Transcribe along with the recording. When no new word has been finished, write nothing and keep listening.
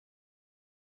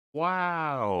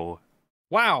Wow.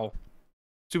 Wow.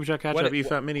 Superchat catch-up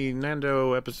EFAP mini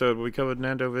Nando episode where we covered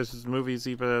Nando versus movies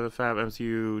EFAP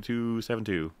MCU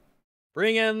 272.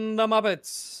 Bring in the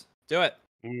Muppets. Do it.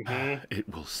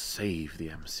 It will save the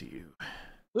MCU.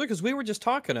 Look, because we were just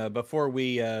talking before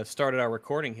we started our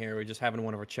recording here. We were just having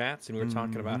one of our chats, and we were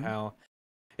talking about how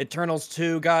Eternals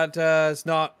 2 got it's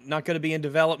not going to be in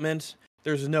development.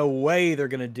 There's no way they're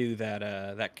going to do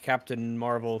that Captain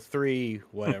Marvel 3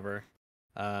 whatever.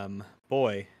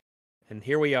 Boy, and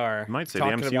here we are. You might say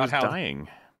talking the MCU about is how dying.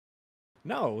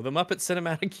 No, the Muppet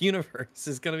Cinematic Universe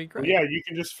is going to be great. Well, yeah, you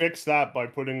can just fix that by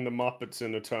putting the Muppets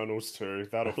in Eternals 2.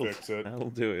 That'll fix it.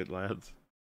 That'll do it, lads.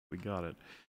 We got it.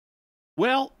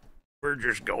 Well, we're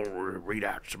just going to read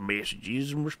out some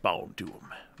messages and respond to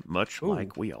them, much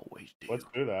like we always do. Let's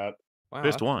do that. Wow,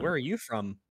 First one. Where are you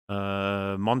from?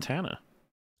 Montana.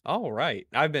 Oh, right.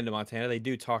 I've been to Montana. They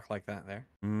do talk like that there.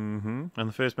 And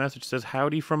the first message says,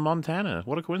 "Howdy from Montana."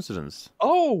 What a coincidence.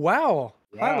 Oh, wow.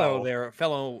 Hello there,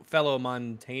 fellow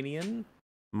Montanian.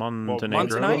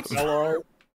 Montenegro. Montenegro?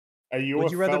 Are you Would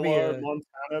a you rather fellow be a...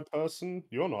 Montana person?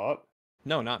 You're not.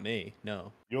 No, not me.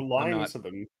 No. You're lying to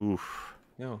them. Oof.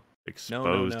 No.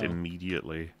 Exposed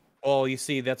immediately. Well, you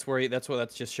see,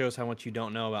 that just shows how much you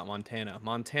don't know about Montana.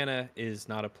 Montana is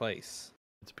not a place.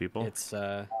 It's people. It's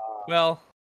well,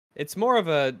 it's more of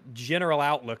a general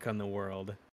outlook on the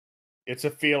world. It's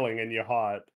a feeling in your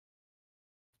heart.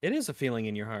 It is a feeling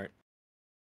in your heart.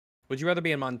 Would you rather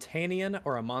be a Montanian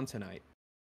or a Montanite?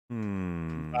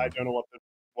 I don't know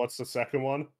what's the second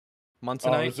one.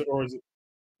 Montanite,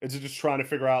 is it just trying to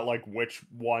figure out like which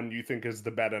one you think is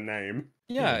the better name?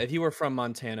 Yeah, if you were from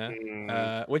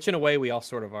Montana, which in a way we all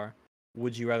sort of are.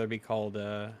 Would you rather be called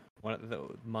the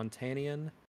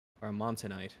Montanian or a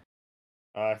Montanite?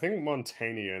 I think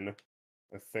Montanian.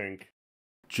 I think.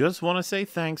 Just want to say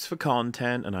thanks for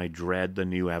content, and I dread the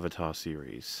new Avatar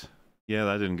series. Yeah,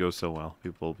 that didn't go so well.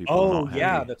 People. Oh, not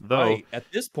yeah, happy. that's Though, right. At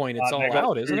this point, it's all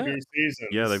out, isn't it?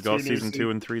 Yeah, they've got season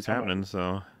 2 and 3's happening,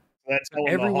 so... That's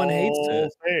everyone hates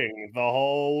it. Thing, the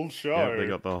whole show. Yeah, they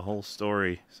got the whole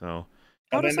story, so...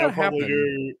 How does that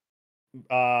happen?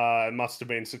 It must have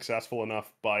been successful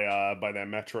enough by their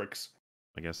metrics.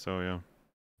 I guess so, yeah.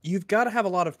 You've got to have a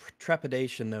lot of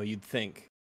trepidation, though, you'd think.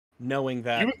 Knowing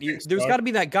that there's so. got to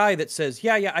be that guy that says,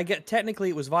 yeah, I get technically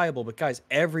it was viable, but guys,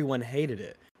 everyone hated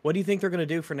it. What do you think they're going to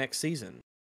do for next season?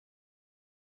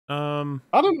 I don't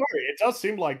know. It does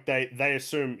seem like they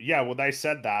assume, yeah, well, they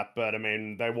said that, but I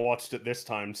mean, they watched it this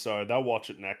time, so they'll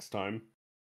watch it next time.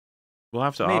 We'll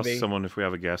have to ask someone if we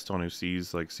have a guest on who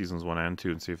sees like seasons 1 and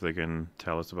 2 and see if they can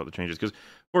tell us about the changes. Because,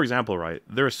 for example, right,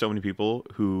 there are so many people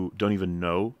who don't even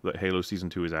know that Halo Season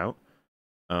 2 is out.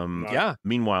 Yeah.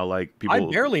 Meanwhile, like people, I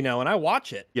barely know, and I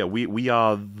watch it. Yeah, we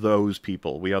are those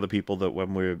people. We are the people that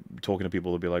when we're talking to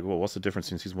people, they'll be like, "Well, what's the difference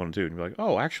in season 1 and 2?" And you're like,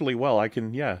 "Oh, actually, well, I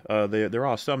can. Yeah, there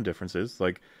are some differences.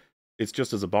 Like, it's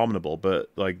just as abominable, but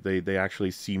like they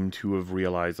actually seem to have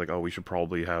realized like, oh, we should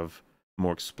probably have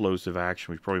more explosive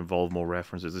action. We should probably involve more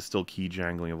references. There's still key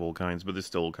jangling of all kinds, but there's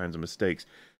still all kinds of mistakes.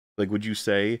 Like, would you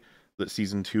say that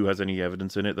season 2 has any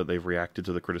evidence in it that they've reacted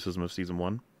to the criticism of season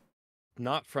 1?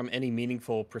 Not from any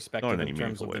meaningful perspective in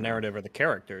terms of the narrative or the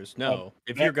characters. No. Well,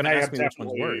 if you're going to ask me which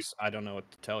one's worse, I don't know what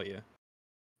to tell you.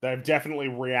 They've definitely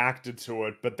reacted to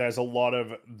it, but there's a lot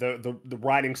of the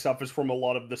writing suffers from a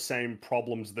lot of the same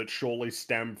problems that surely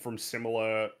stem from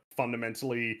similar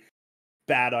fundamentally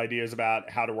bad ideas about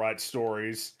how to write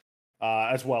stories,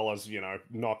 as well as, you know,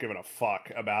 not giving a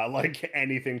fuck about like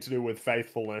anything to do with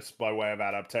faithfulness by way of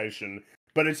adaptation.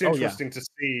 But it's interesting to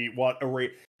see what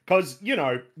because, you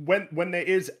know, when there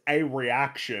is a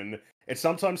reaction, it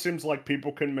sometimes seems like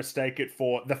people can mistake it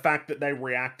for the fact that they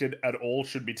reacted at all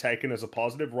should be taken as a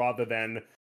positive rather than,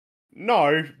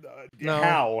 no.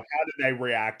 How did they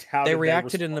react? They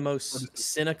reacted in the most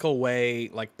cynical way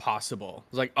like possible.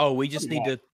 It's like, oh, we just need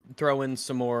to throw in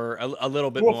some more, a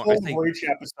little bit more. I think Reach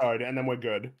episode, and then we're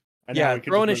good. And yeah,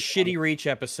 throw in a shitty Reach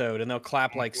episode, and they'll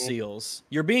clap like seals.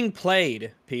 You're being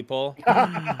played, people.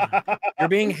 You're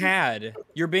being had.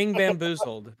 You're being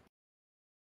bamboozled.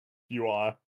 You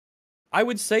are. I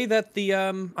would say that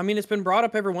I mean, it's been brought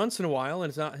up every once in a while,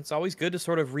 and it's always good to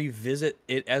sort of revisit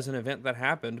it as an event that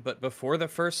happened. But before the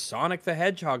first Sonic the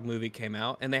Hedgehog movie came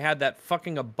out, and they had that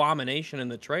fucking abomination in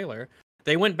the trailer,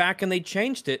 they went back and they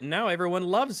changed it, and now everyone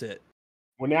loves it.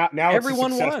 Well, now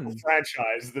everyone it's a successful won.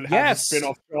 franchise that has a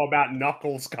spin-off show about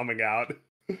Knuckles coming out.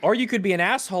 Or you could be an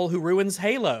asshole who ruins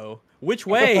Halo. Which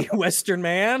way, Western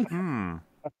man?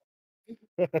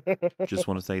 Just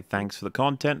want to say thanks for the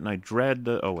content, and I dread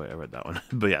the... Oh, wait, I read that one.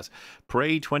 But yes,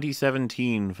 Prey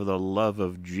 2017 for the love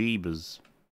of Jeebus.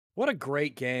 What a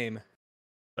great game.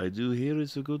 I do hear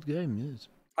it's a good game, yes.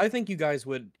 I think you guys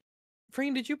would.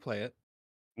 Freen, did you play it?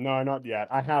 No, not yet.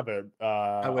 I have it. I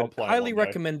I'll would play it highly one day.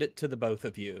 recommend it to the both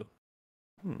of you.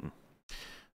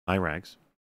 Hi, Rags.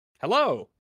 Hello.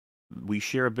 We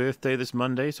share a birthday this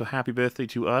Monday, so happy birthday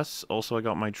to us. Also, I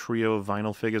got my trio of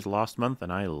vinyl figures last month,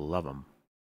 and I love them.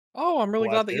 Oh, I'm really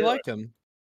glad that you hear like them.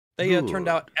 They turned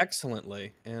out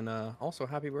excellently, and also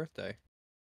happy birthday.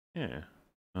 Yeah.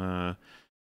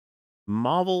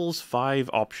 Marvel's 5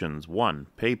 options. 1.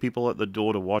 Pay people at the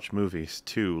door to watch movies.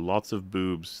 2. Lots of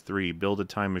boobs. 3. Build a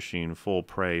time machine. 4.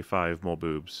 Pray. 5. More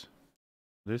boobs.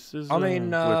 This is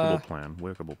workable plan.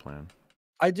 Workable plan.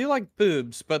 I do like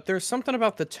boobs, but there's something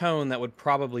about the tone that would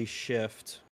probably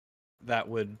shift. That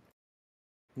would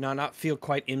not feel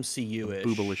quite MCU-ish.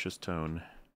 Boobalicious tone.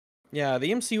 Yeah,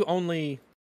 the MCU only.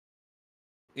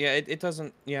 Yeah, it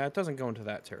doesn't. Yeah, it doesn't go into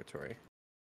that territory.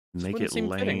 Make it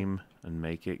lame and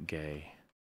make it gay.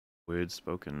 Words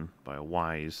spoken by a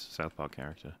wise South Park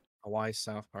character. A wise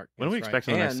South Park. When are we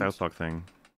expecting the next South Park thing?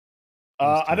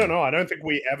 I don't know. I don't think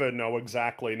we ever know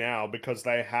exactly now because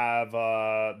they have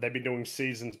they've been doing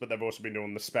seasons, but they've also been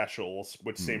doing the specials,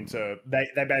 which seem to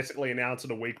they basically announce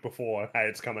it a week before. Hey,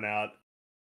 it's coming out.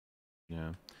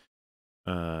 Yeah.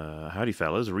 Howdy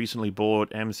fellas, recently bought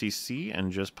MCC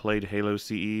and just played Halo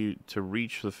CE to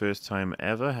Reach for the first time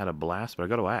ever. Had a blast, but I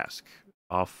gotta ask,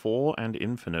 are 4 and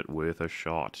Infinite worth a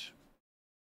shot?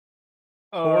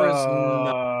 4 is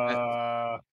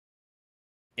not.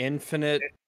 Infinite,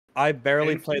 I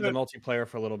barely played the multiplayer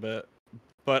for a little bit,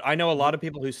 but I know a lot of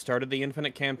people who started the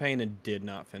Infinite campaign and did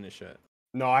not finish it.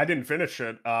 No, I didn't finish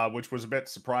it, which was a bit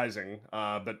surprising,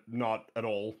 but not at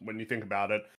all when you think about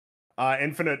it.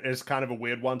 Infinite is kind of a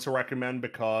weird one to recommend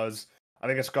because I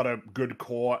think it's got a good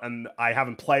core, and I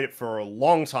haven't played it for a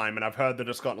long time, and I've heard that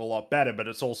it's gotten a lot better, but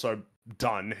it's also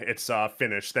done. It's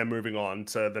finished. They're moving on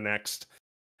to the next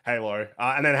Halo.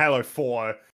 And then Halo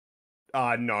 4,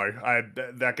 no.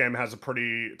 That game has a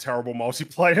pretty terrible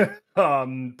multiplayer.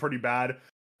 Pretty bad.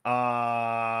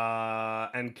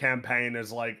 And campaign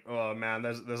is like, oh man,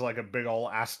 there's like a big old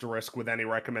asterisk with any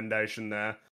recommendation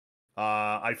there.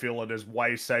 I feel it is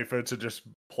way safer to just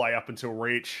play up until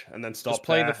Reach and then stop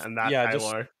there, and that's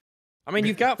Halo. I mean,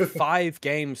 you've got 5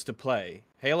 games to play.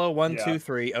 Halo 1, 2,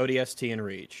 3, ODST, and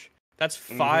Reach. That's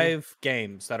 5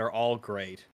 games that are all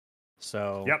great.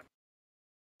 So yep.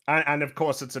 And of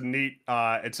course, it's a neat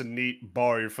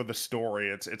bow for the story.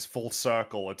 It's full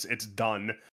circle. It's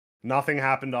done. Nothing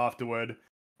happened afterward.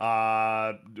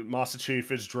 Master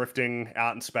Chief is drifting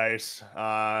out in space.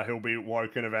 He'll be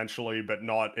woken eventually, but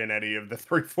not in any of the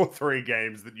 343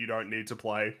 games that you don't need to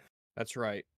play. That's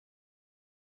right.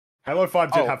 Halo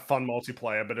 5 did have fun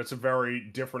multiplayer, but it's a very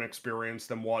different experience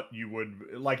than what you would...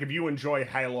 Like, if you enjoy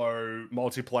Halo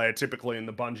multiplayer typically in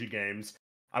the Bungie games,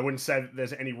 I wouldn't say that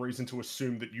there's any reason to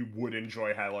assume that you would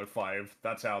enjoy Halo 5.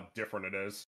 That's how different it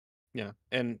is. Yeah,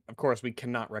 and of course, we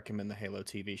cannot recommend the Halo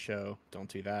TV show. Don't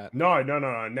do that. No,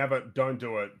 never. Don't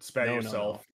do it. Spare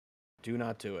yourself. No. Do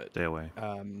not do it. Stay away.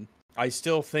 I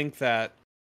still think that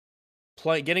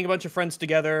getting a bunch of friends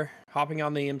together, hopping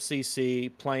on the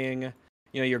MCC, playing,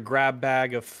 your grab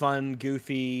bag of fun,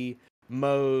 goofy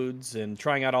modes, and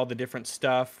trying out all the different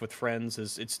stuff with friends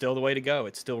it's still the way to go.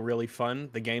 It's still really fun.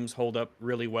 The games hold up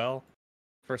really well.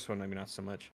 First one, maybe not so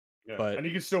much. Yeah. But and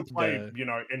you can still play,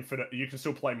 Infinite. You can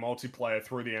still play multiplayer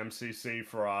through the MCC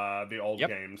for the old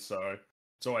games. So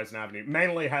it's always an avenue.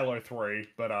 Mainly Halo 3,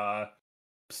 but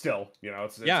still,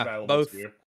 it's available both to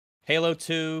you. Halo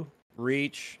 2,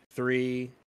 Reach, 3,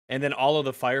 and then all of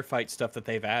the firefight stuff that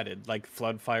they've added, like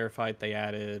Flood Firefight they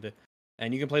added,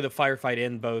 and you can play the firefight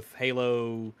in both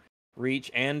Halo Reach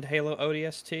and Halo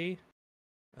ODST.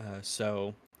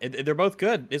 So they're both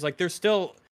good. It's like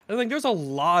I think there's a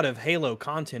lot of Halo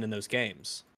content in those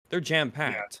games. They're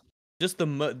jam-packed. Yeah. Just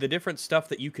the different stuff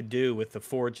that you could do with the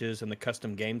forges and the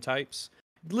custom game types.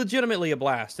 Legitimately a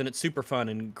blast, and it's super fun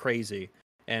and crazy.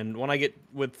 And when I get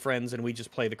with friends and we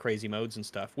just play the crazy modes and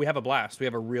stuff, we have a blast. We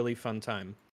have a really fun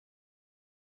time.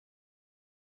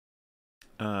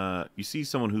 You see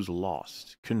someone who's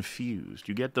lost, confused.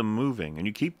 You get them moving, and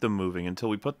you keep them moving until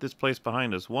we put this place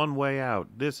behind us. One way out.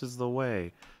 This is the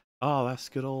way. Oh, that's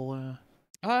good old...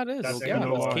 it is.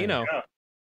 That's Kino. Yeah.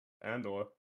 Andor.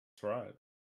 That's right.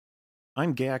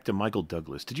 I'm gay actor Michael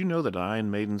Douglas. Did you know that Iron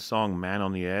Maiden's song Man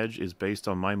on the Edge is based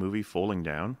on my movie Falling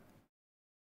Down?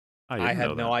 I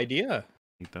had no idea.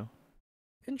 Neat, though.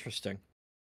 Interesting.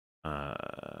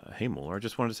 Hey, Muller, I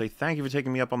just wanted to say thank you for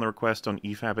taking me up on the request on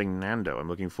EFAPing Nando. I'm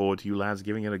looking forward to you lads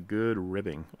giving it a good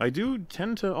ribbing. I do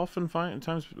tend to often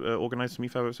organize some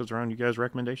EFAP episodes around you guys'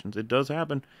 recommendations. It does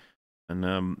happen.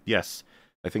 And, yes,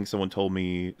 I think someone told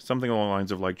me something along the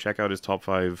lines of like, check out his top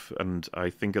 5, and I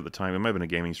think at the time, it might have been a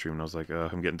gaming stream, and I was like,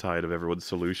 I'm getting tired of everyone's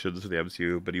solutions to the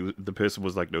MCU, but the person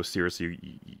was like, no,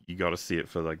 seriously, you gotta see it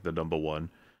for like the number 1.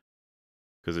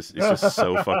 Because it's just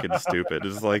so fucking stupid.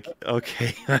 It's like,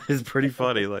 okay, that is pretty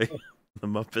funny, like, the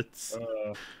Muppets.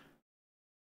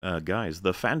 Guys,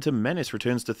 The Phantom Menace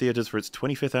returns to theaters for its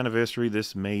 25th anniversary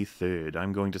this May 3rd.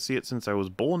 I'm going to see it since I was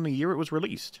born the year it was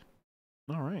released.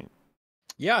 All right.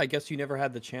 Yeah, I guess you never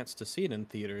had the chance to see it in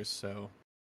theaters, so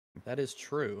that is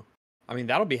true. I mean,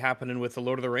 that'll be happening with the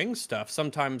Lord of the Rings stuff.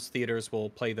 Sometimes theaters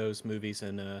will play those movies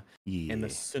in the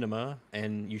cinema,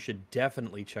 and you should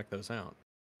definitely check those out.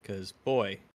 Because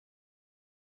boy,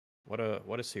 what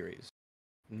a series!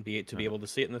 And to be able to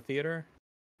see it in the theater,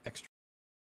 extra.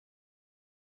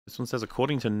 This one says,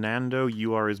 according to Nando,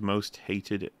 you are his most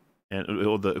hated,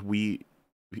 according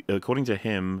to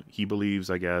him, he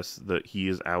believes, I guess, that he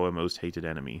is our most hated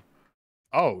enemy.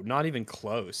 Oh, not even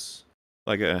close.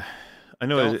 Like, I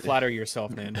know. Don't flatter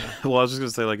yourself, Nando. Well, I was just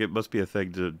gonna say, like, it must be a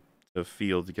thing to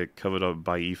feel to get covered up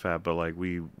by EFAP, but like,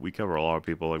 we cover a lot of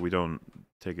people. Like, we don't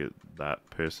take it that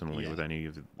personally with any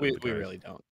of the. We really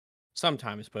don't.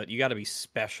 Sometimes, but you got to be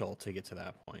special to get to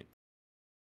that point.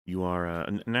 You are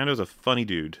Nando's a funny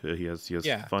dude. He has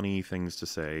funny things to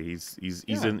say. He's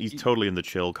totally in the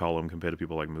chill column compared to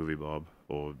people like Movie Bob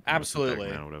or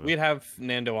absolutely. We'd have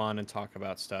Nando on and talk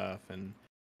about stuff, and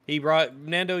he brought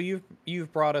Nando.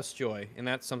 You've brought us joy, and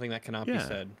that's something that cannot be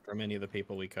said for many of the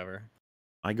people we cover.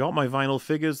 I got my vinyl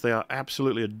figures. They are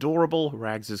absolutely adorable.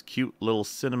 Rags' cute little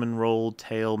cinnamon roll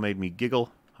tail made me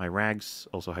giggle. Hi Rags.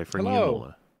 Also hi Fringy and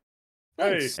Lola.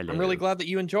 Thanks. I'm really glad that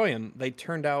you enjoy them. They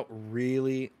turned out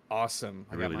really awesome.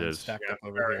 I got mine stacked up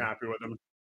over here. Very happy with them.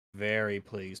 Very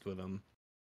pleased with them.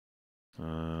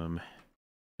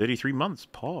 33 months,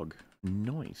 Pog.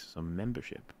 Nice. A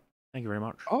membership. Thank you very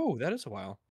much. Oh, that is a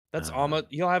while. That's almost.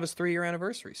 He'll have his 3-year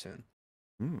anniversary soon.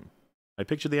 I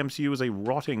picture the MCU as a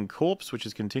rotting corpse which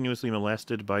is continuously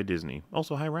molested by Disney.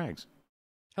 Also, hi Rags.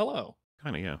 Hello.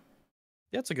 Kind of, yeah.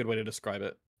 That's a good way to describe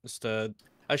it. Just a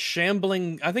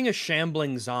shambling. I think a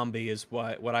shambling zombie is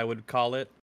what I would call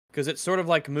it, because it's sort of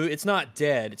like it's not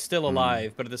dead. It's still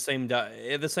alive, but at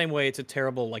the same way, it's a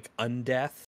terrible like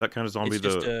undeath. That kind of zombie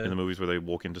in the movies where they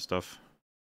walk into stuff.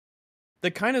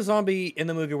 The kind of zombie in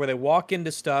the movie where they walk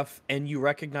into stuff and you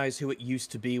recognize who it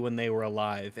used to be when they were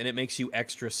alive, and it makes you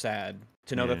extra sad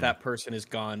to know that person is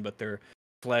gone, but their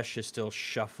flesh is still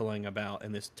shuffling about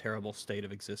in this terrible state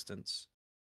of existence.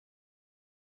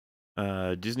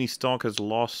 Disney stock has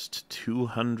lost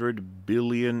 $200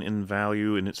 billion in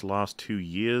value in its last 2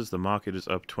 years. The market is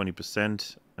up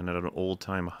 20% and at an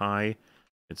all-time high.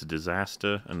 It's a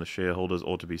disaster, and the shareholders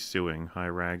ought to be suing. Hi,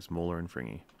 Rags, Moeller, and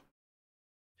Fringy.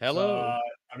 Hello.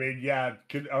 I mean, yeah,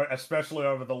 especially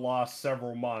over the last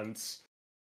several months,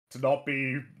 to not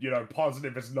be,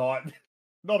 positive is not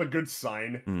a good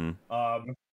sign.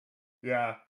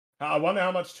 Yeah. I wonder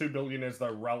how much 2 billion is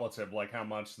though relative, like how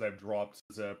much they've dropped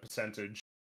as a percentage.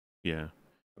 Yeah.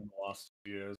 In the last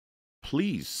few years.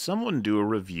 Please, someone do a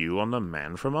review on The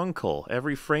Man from U.N.C.L.E.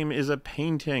 Every frame is a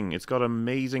painting. It's got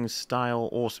amazing style,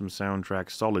 awesome soundtrack,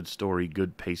 solid story,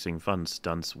 good pacing, fun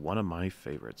stunts. One of my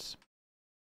favorites.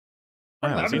 I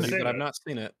haven't seen it, but I've not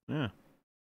seen it. Yeah.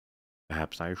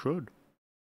 Perhaps I should.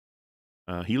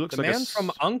 He looks like the Man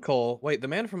from U.N.C.L.E. Wait, the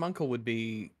Man from U.N.C.L.E. would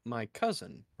be my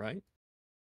cousin, right?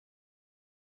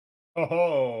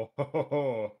 Oh.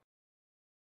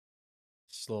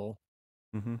 Just a little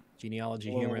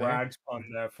genealogy humor there. Rags pun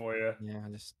there for you. Yeah,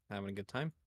 just having a good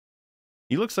time.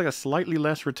 He looks like a slightly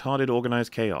less retarded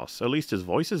Organized Chaos. At least his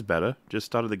voice is better. Just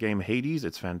started the game Hades.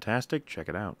 It's fantastic. Check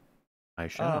it out. I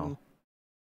shall.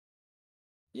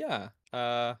 Yeah.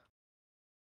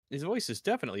 His voice is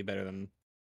definitely better than.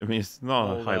 I mean, it's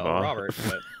not a high bar. Robert,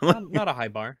 but not a high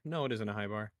bar. No, it isn't a high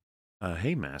bar.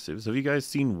 Hey, Massives. Have you guys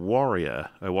seen Warrior?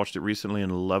 I watched it recently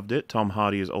and loved it. Tom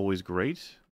Hardy is always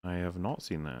great. I have not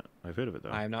seen that. I've heard of it,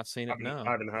 though. I have not seen it, no.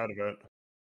 I haven't heard of it.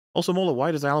 Also, Mola,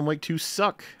 why does Alan Wake 2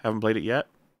 suck? Haven't played it yet.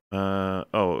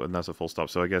 Oh, and that's a full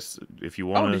stop. So I guess if you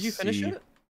want to did you finish it?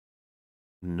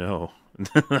 No.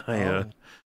 I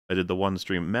did the one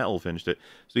stream. Metal finished it.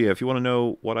 So yeah, if you want to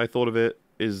know what I thought of it,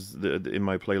 is in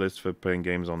my playlist for playing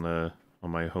games on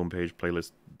my homepage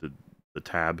playlist, the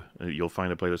tab. You'll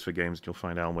find a playlist for games. You'll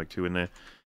find Alan Wake 2 in there.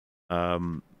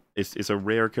 It's a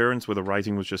rare occurrence where the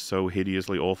writing was just so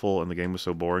hideously awful and the game was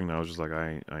so boring that I was just like,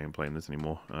 I ain't playing this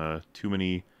anymore. Too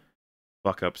many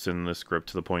fuck-ups in the script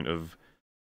to the point of,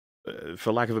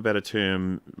 for lack of a better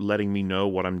term, letting me know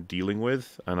what I'm dealing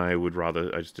with, and I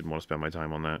just didn't want to spend my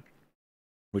time on that.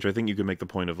 Which I think you could make the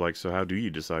point of, like, so how do you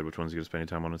decide which ones you're going to spend your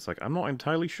time on? It's like, I'm not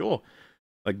entirely sure.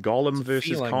 Like Gollum It's a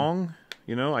versus feeling. Kong,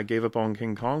 you know, I gave up on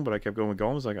King Kong, but I kept going with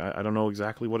Gollum. It's like, I don't know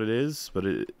exactly what it is, but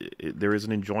there is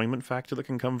an enjoyment factor that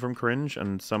can come from cringe,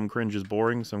 and some cringe is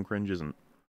boring, some cringe isn't.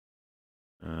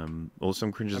 Or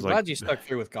some cringe is I'm like... glad you stuck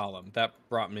through with Gollum. That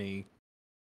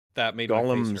made my face hurt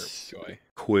Gollum's with joy.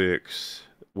 quirks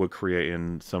were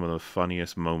creating some of the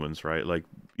funniest moments, right? Like,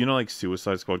 you know, like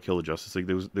Suicide Squad Kill the Justice League,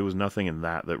 there was nothing in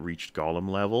that reached Gollum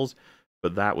levels,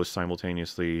 but that was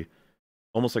simultaneously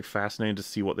almost like fascinating to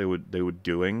see what they were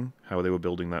doing, how they were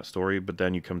building that story. But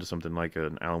then you come to something like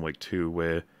an Alan Wake 2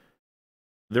 where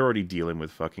they're already dealing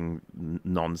with fucking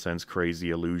nonsense,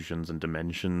 crazy illusions and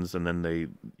dimensions, and then they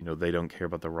don't care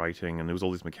about the writing, and there was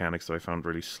all these mechanics that I found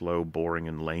really slow, boring,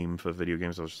 and lame for video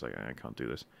games. I was just like, I can't do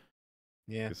this.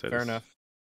 Yeah, Like I said, fair enough.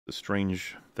 It's a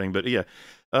strange thing, but yeah,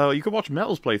 you could watch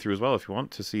Metal's playthrough as well if you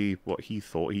want to see what he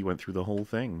thought. He went through the whole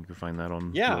thing. You can find that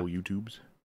on the old YouTubes.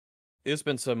 There's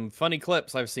been some funny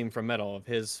clips I've seen from Metal of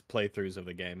his playthroughs of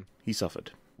the game. He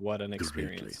suffered. What an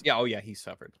experience. Greatly. Yeah, oh yeah, he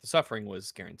suffered. The suffering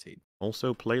was guaranteed.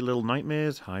 Also, play Little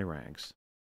Nightmares, High Rags.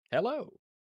 Hello.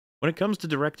 When it comes to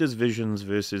director's visions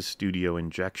versus studio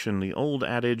injection, the old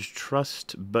adage,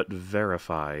 trust but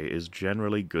verify, is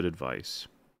generally good advice.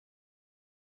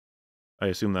 I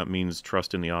assume that means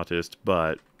trust in the artist,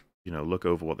 but, you know, look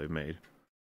over what they've made.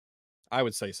 I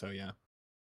would say so, yeah.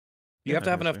 You Yeah, have to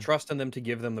I have think enough so. trust in them to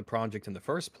give them the project in the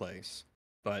first place,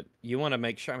 but you want to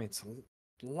make sure. I mean, it's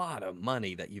a lot of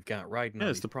money that you've got riding on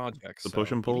it's these projects. the so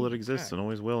push and you pull need that to exists check. and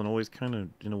always will and always kind of,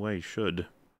 in a way, should.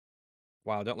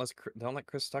 Wow, don't let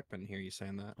Chris Stuckman hear you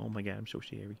saying that. Oh my god, I'm so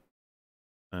scary.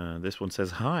 This one says,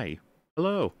 hi.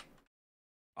 Hello.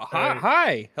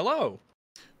 Hi, hello.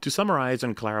 To summarize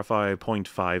and clarify point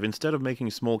 5, instead of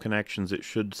making small connections, it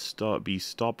should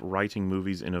stop writing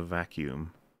movies in a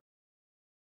vacuum.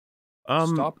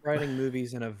 Stop writing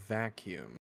movies in a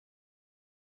vacuum.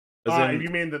 If you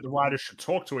mean that the writers should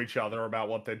talk to each other about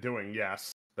what they're doing,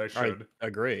 yes, they should. I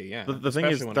agree, yeah. The thing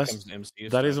is, Especially when it comes to MCU that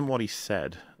stuff. isn't what he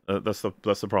said. That's the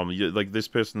problem. Like, this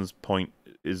person's point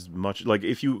is much... Like,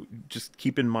 if you just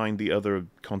keep in mind the other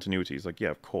continuities, like,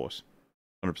 yeah, of course.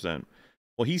 100%.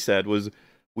 What he said was,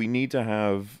 we need to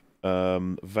have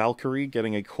Valkyrie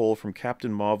getting a call from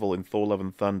Captain Marvel in Thor: Love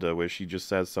and Thunder, where she just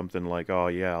says something like, "Oh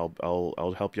yeah,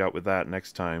 I'll help you out with that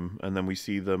next time," and then we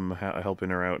see them helping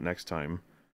her out next time,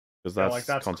 because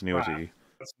that's continuity.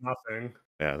 That's nothing.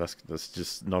 Yeah, that's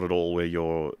just not at all where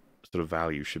your sort of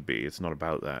value should be. It's not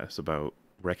about that. It's about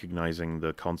recognizing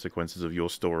the consequences of your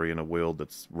story in a world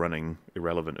that's running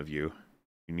irrelevant of you.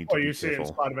 You need to be see careful.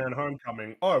 in Spider-Man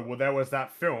Homecoming. Oh, well, there was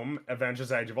that film,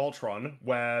 Avengers Age of Ultron,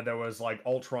 where there was, like,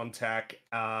 Ultron tech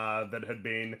that had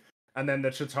been... And then the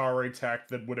Chitauri tech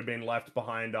that would have been left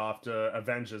behind after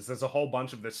Avengers. There's a whole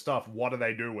bunch of this stuff. What do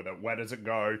they do with it? Where does it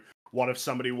go? What if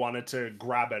somebody wanted to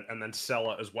grab it and then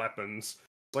sell it as weapons?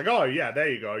 It's like, oh, yeah, there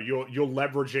you go. You're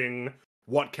leveraging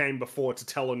what came before to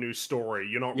tell a new story.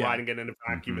 You're not writing it in a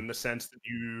vacuum in the sense that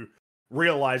you...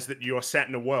 realize that you're set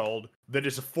in a world that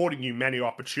is affording you many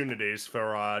opportunities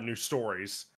for new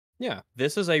stories. Yeah,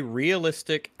 this is a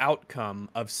realistic outcome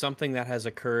of something that has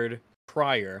occurred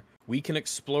prior. We can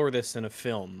explore this in a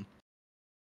film.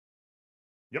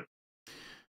 Yep.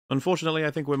 Unfortunately,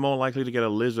 I think we're more likely to get a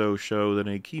Lizzo show than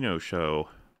a Kino show.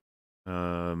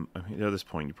 I mean, at this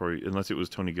point, you probably, unless it was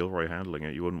Tony Gilroy handling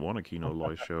it, you wouldn't want a Kino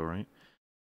Lois show, right?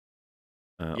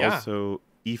 Yeah. Also,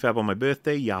 EFAP on my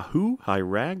birthday, Yahoo, hi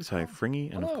Rags, hi Fringy,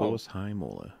 and of Hello. course, hi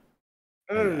Mola.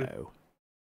 Hello.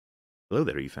 Hello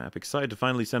there, EFAP. Excited to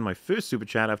finally send my first super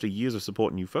chat after years of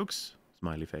supporting you folks.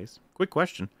 Smiley face. Quick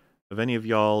question. Have any of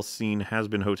y'all seen Has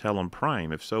Been Hotel on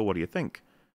Prime? If so, what do you think?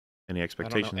 Any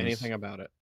expectations? I don't know anything about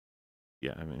it.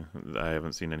 Yeah, I mean, I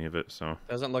haven't seen any of it, so...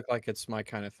 Doesn't look like it's my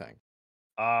kind of thing.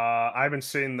 I haven't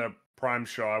seen the Prime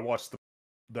show. I watched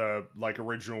the like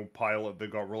original pilot that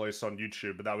got released on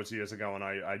YouTube, but that was years ago, and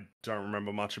I don't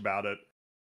remember much about it.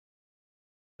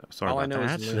 Sorry All I about know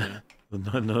that. is Luna.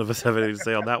 None of us have anything to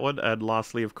say on that one. And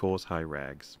lastly, of course, hi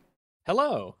Rags.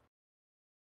 Hello.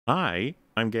 Hi,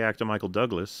 I'm gay actor Michael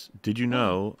Douglas. Did you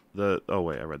know that... Oh,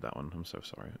 wait, I read that one. I'm so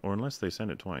sorry. Or unless they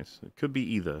sent it twice. It could be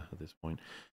either at this point.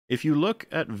 If you look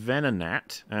at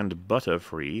Venonat and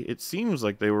Butterfree, it seems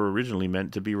like they were originally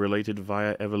meant to be related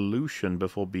via evolution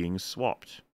before being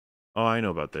swapped. Oh, I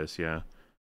know about this, yeah.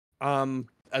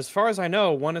 As far as I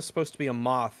know, one is supposed to be a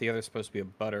moth, the other is supposed to be a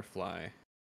butterfly.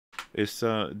 It's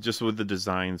just with the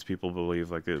designs, people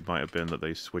believe like it might have been that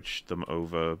they switched them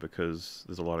over because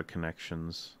there's a lot of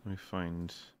connections. Let me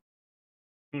find.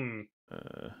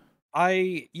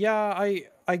 I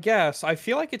guess I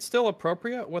feel like it's still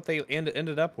appropriate what they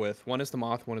ended up with. One is the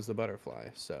moth, one is the butterfly.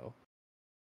 So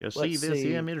you see this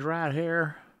image right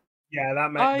here? Yeah,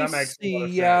 that I makes a lot see. of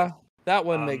Yeah, sense. that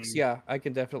one makes. Yeah, I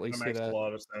can definitely That see makes a that.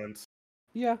 lot of sense.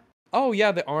 Yeah. Oh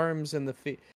yeah, the arms and the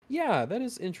feet. Yeah, that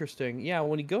is interesting. Yeah,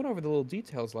 when you go over the little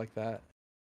details like that.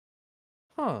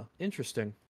 Huh.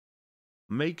 Interesting.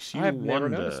 Makes you I've never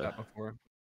noticed wonder. that before.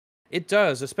 It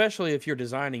does, especially if you're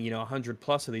designing, 100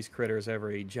 plus of these critters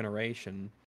every generation,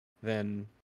 then,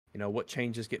 what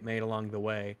changes get made along the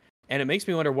way. And it makes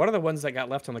me wonder, what are the ones that got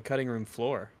left on the cutting room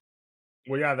floor?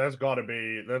 Well, yeah, there's got to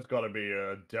be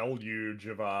a deluge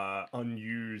of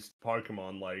unused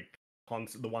Pokemon, like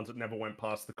the ones that never went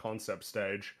past the concept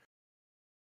stage.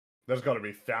 There's got to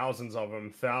be thousands of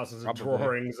them, thousands of Probably.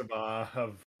 drawings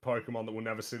of Pokemon that will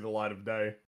never see the light of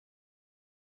day.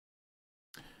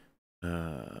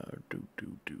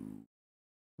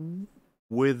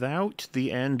 Without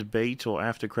the end bait or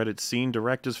after credits scene,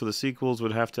 directors for the sequels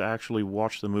would have to actually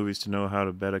watch the movies to know how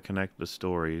to better connect the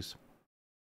stories.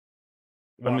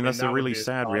 Well, I mean, that's a that would really be a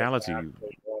sad start if I reality. actually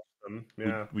watched them.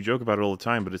 Yeah. We joke about it all the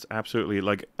time, but it's absolutely,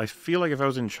 like, I feel like if I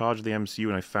was in charge of the MCU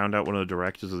and I found out one of the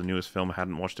directors of the newest film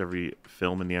hadn't watched every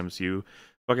film in the MCU,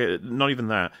 okay, not even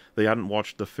that, they hadn't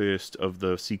watched the first of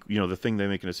the sequel, the thing they're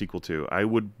making a sequel to, I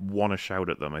would want to shout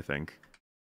at them, I think.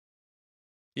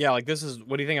 Yeah, like,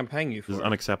 what do you think I'm paying you for? This is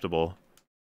unacceptable.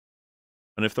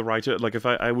 And if the writer, like, if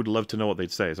I would love to know what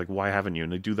they'd say. It's like, why haven't you?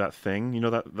 And they do that thing,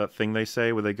 that thing they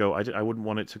say where they go, I wouldn't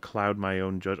want it to cloud my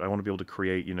own judge. I want to be able to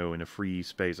create, in a free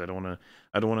space. I don't want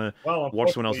to Well,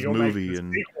 watch someone else's you're movie making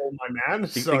and a sequel, my man.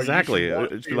 So exactly. You should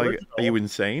watch It's the like, original. are you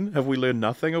insane? Have we learned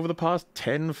nothing over the past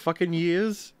 10 fucking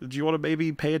years? Do you want to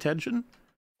maybe pay attention?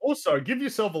 Also, give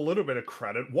yourself a little bit of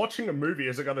credit. Watching a movie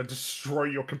isn't going to destroy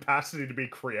your capacity to be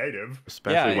creative.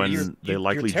 Especially when you're they're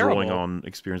likely terrible. drawing on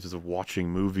experiences of watching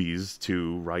movies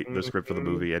to write the script for the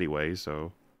movie anyway,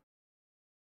 so...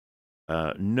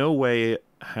 no way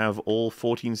have all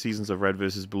 14 seasons of Red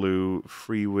vs. Blue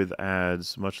free with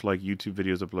ads, much like YouTube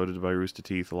videos uploaded by Rooster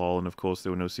Teeth, lol, and of course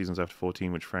there were no seasons after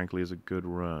 14, which frankly is a good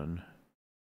run.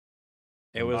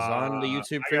 It was on the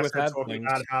YouTube I free guess with they're ad talking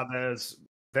things. about how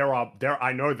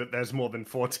I know that there's more than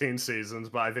 14 seasons,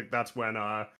 but I think that's when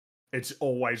it's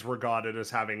always regarded as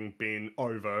having been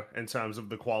over in terms of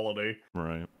the quality.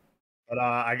 Right. But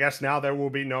I guess now there will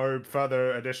be no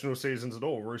further additional seasons at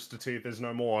all. Rooster Teeth is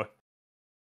no more.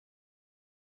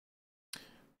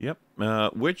 Yep.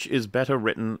 Which is better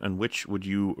written, and which would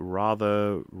you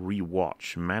rather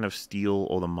rewatch, Man of Steel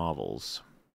or The Marvels?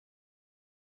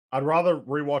 I'd rather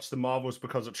rewatch the Marvels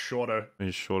because it's shorter.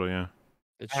 It's shorter, yeah.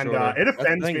 It's And shorter. it That's the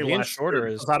offends thing, me being less shorter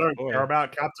because is I don't boy. care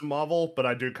about Captain Marvel, but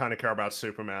I do kind of care about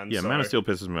Superman. Yeah, so... Man of Steel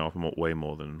pisses me off way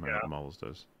more than Marvels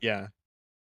does. Yeah.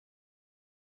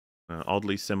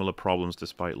 Oddly similar problems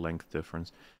despite length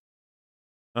difference.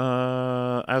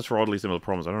 As for oddly similar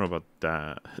problems, I don't know about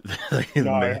that.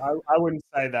 No, I wouldn't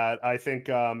say that. I think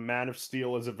Man of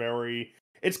Steel is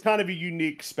it's kind of a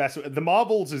unique specimen. The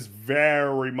Marvels is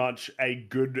very much a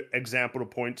good example to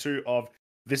point to of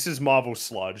this is Marvel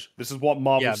sludge. This is what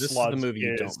Marvel This sludge is the movie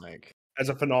you is don't make. as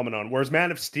a phenomenon. Whereas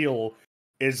Man of Steel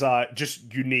is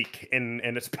just unique in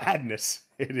its badness.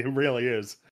 It really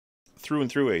is. Through and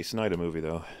through a Snyder movie,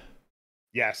 though.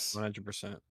 Yes.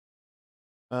 100%.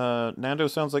 Nando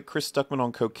sounds like Chris Stuckman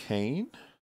on cocaine.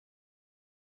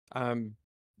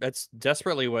 That's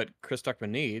desperately what Chris Stuckman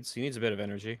needs. He needs a bit of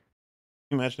energy.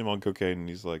 Imagine him on cocaine and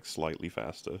he's like slightly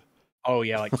faster. Oh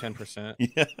yeah, like 10%.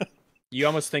 Yeah. You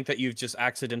almost think that you've just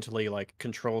accidentally like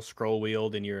control scroll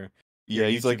wheeled in your he's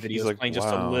YouTube like videos playing just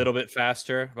a wow. little bit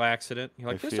faster by accident. You're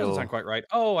like, this doesn't sound quite right.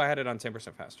 Oh, I had it on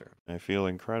 10% faster. I feel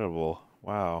incredible.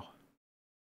 Wow.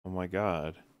 Oh my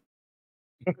god.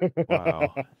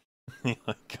 Wow.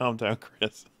 Calm down,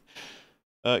 Chris.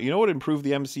 You know what improved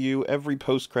the MCU? Every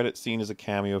post-credit scene is a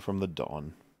cameo from the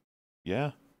Dawn.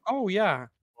 Yeah. Oh yeah.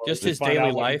 Well, Just his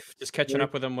daily life, just catching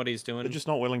up with him, what he's doing. They're just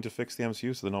not willing to fix the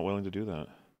MCU, so they're not willing to do that.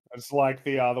 It's like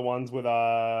the other ones with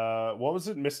what was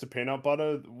it, Mr. Peanut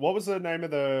Butter? What was the name of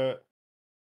the?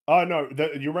 Oh no,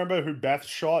 you remember who Beth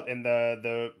shot in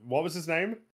the what was his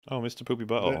name? Oh, Mr. Poopy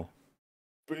Butthole.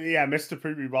 Yeah, Mr.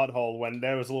 Poopy Butthole. When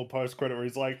there was a little post credit where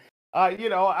he's like,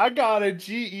 I got a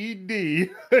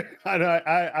GED, and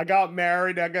I got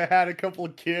married. Had a couple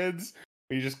of kids.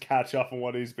 You just catch up on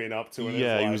what he's been up to.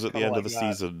 Yeah, he was at the end of the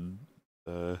season.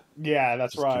 Yeah,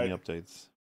 that's right. Updates.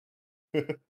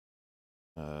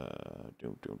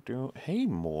 Hey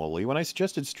Morley, when I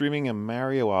suggested streaming a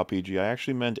Mario RPG, I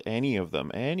actually meant any of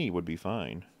them. Any would be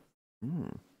fine.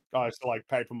 Oh, so like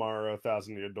Paper Mario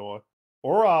 1,000 Year Door.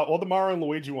 Or the Mario and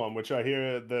Luigi one, which I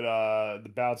hear that the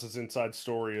Bowser's Inside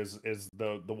Story is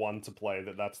the one to play.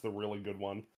 That's the really good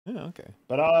one. Yeah, okay.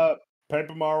 But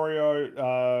Paper Mario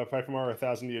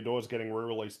 1,000 Year Door is getting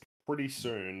re-released pretty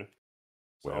soon.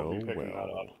 So I'll be picking that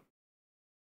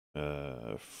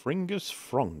up. Fringus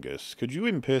Frongus. Could you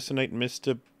impersonate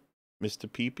Mr.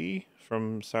 Pee-Pee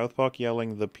from South Park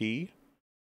yelling the P?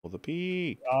 Or the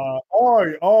P? Oh,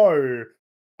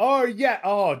 yeah.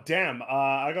 Oh, damn.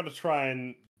 I gotta try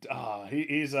and...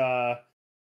 he's got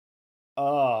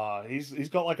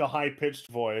like a high-pitched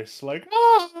voice. Like,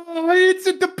 it's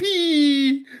at the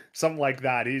P! Something like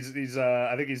that.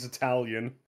 I think he's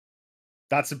Italian.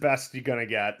 That's the best you're gonna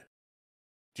get.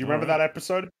 Do you remember that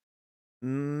episode?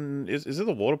 Is it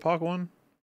the water park one?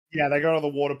 Yeah, they go to the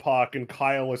water park, and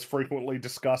Kyle is frequently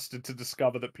disgusted to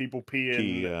discover that people pee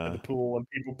in the pool, and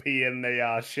people pee in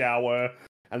the shower,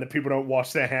 and the people don't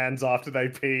wash their hands after they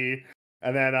pee.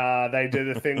 And then they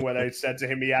did a thing where they said to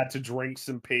him he had to drink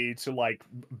some pee to like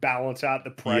balance out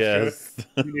the pressure. Yes.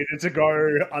 He needed to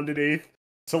go underneath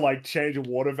to like change a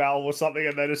water valve or something,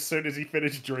 and then as soon as he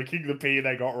finished drinking the pee,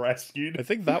 they got rescued. I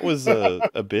think that was a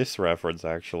Abyss reference,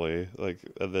 actually. Like,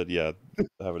 and then yeah,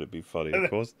 having it be funny, of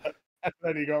course. And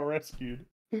then he got rescued.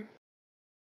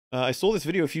 I saw this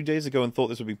video a few days ago and thought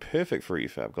this would be perfect for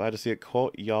EFAP. Glad to see it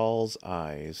caught y'all's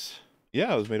eyes.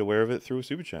 Yeah, I was made aware of it through a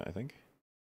super chat, I think.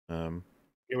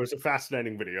 It was a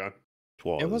fascinating video.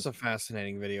 It was a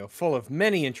fascinating video, full of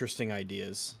many interesting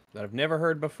ideas that I've never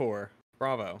heard before.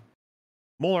 Bravo.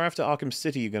 More after Arkham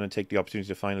City, you're going to take the opportunity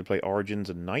to finally play Origins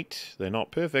and Night. They're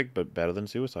not perfect, but better than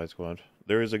Suicide Squad.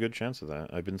 There is a good chance of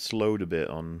that. I've been slowed a bit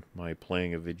on my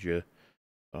playing of Vidya.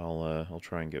 I'll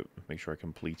try and make sure I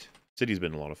complete. City's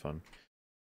been a lot of fun.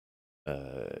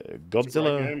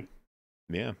 Godzilla.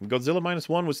 Yeah, Godzilla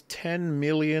 -1 was 10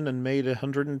 million and made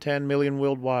 110 million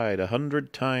worldwide,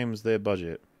 100 times their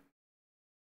budget.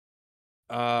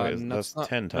 Wait, that's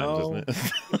 10 times, isn't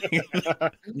it?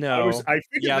 No. I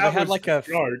figured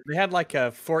they had like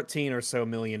a 14 or so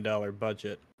million dollar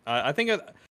budget. I think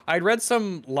I'd read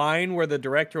some line where the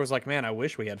director was like, "Man, I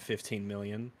wish we had 15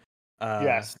 million."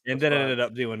 Yes, and then it ended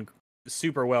up doing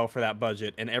super well for that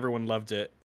budget, and everyone loved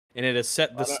it. And it has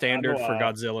set the standard for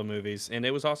Godzilla movies, and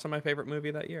it was also my favorite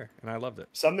movie that year, and I loved it.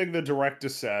 Something the director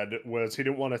said was he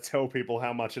didn't want to tell people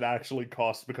how much it actually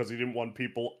cost because he didn't want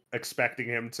people expecting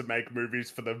him to make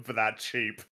movies for them for that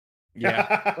cheap.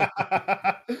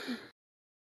 Yeah.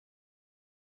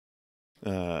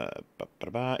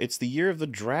 It's the year of the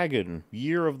dragon,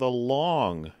 year of the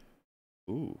long.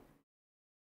 Ooh.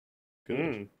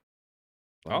 Good.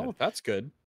 Oh, that's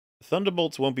good.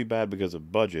 Thunderbolts won't be bad because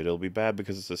of budget. It'll be bad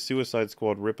because it's a Suicide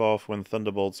Squad ripoff when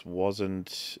Thunderbolts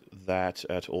wasn't that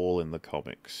at all in the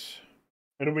comics.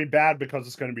 It'll be bad because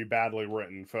it's going to be badly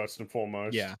written, first and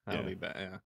foremost. Yeah, that'll be bad,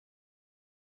 yeah.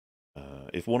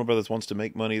 If Warner Brothers wants to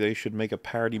make money, they should make a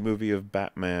parody movie of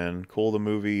Batman, call the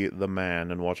movie The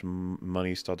Man, and watch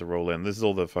money start to roll in. This is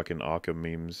all the fucking Arkham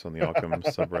memes on the Arkham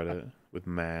subreddit with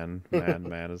man,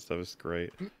 and stuff. It's great.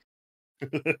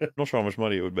 Not sure how much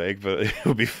money it would make, but it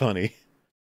would be funny.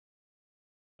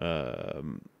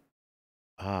 3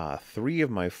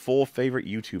 of my 4 favorite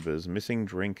YouTubers, Missing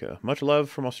Drinker. Much love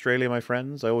from Australia, my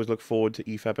friends. I always look forward to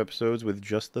EFAP episodes with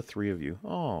just the 3 of you.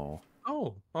 Oh,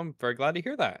 I'm very glad to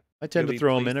hear that. I tend to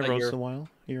throw him in every once in a while,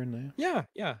 here and there.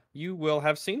 Yeah. You will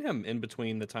have seen him in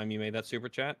between the time you made that super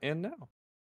chat and now.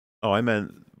 Oh, I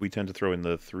meant we tend to throw in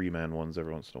the 3-man ones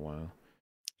every once in a while.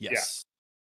 Yes.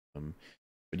 Yeah.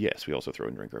 But yes, we also throw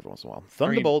in Drinker every once in a while.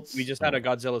 Thunderbolts. We just had a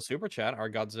Godzilla super chat. Our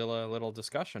Godzilla little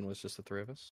discussion was just the 3 of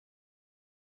us.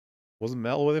 Wasn't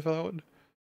Mel with it for that one?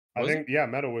 I think, yeah,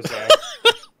 Metal was there.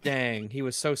 Dang, he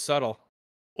was so subtle.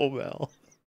 Oh, Mel.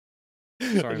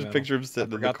 Sorry, I just picture him sitting in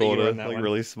the forgot that you were corner, in that like one.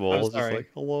 really small, I'm just sorry.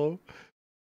 like, hello.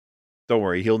 Don't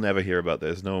worry, he'll never hear about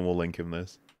this. No one will link him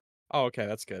this. Oh, okay,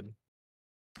 that's good.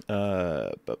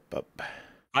 That's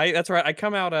right. I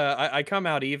come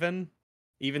out even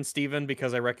Steven,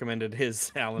 because I recommended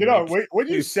his Alan. You know, when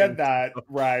you said that,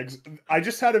 Rags, I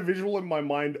just had a visual in my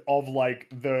mind of like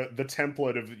the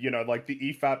template of, you know, like the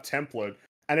EFAP template.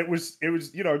 And it was,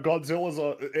 you know, Godzilla's.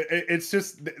 It's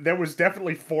just there was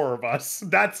definitely 4 of us.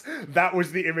 That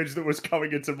was the image that was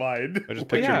coming into mind. I just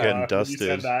pictured getting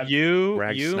dusted. You,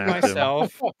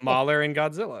 myself, Mahler, and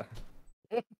Godzilla.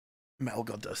 Mel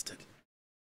got dusted.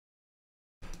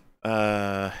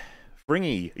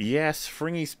 Fringy, yes,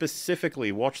 Fringy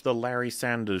specifically. Watch the Larry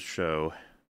Sanders Show.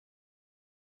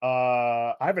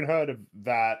 I haven't heard of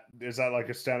that. Is that like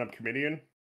a stand-up comedian?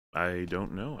 I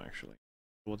don't know actually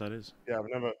what that is. Yeah, I've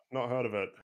not heard of it.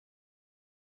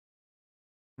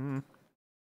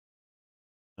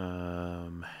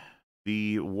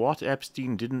 The What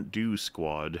Epstein Didn't Do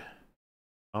squad.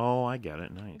 Oh, I get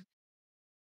it. Nice.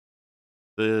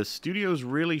 The studios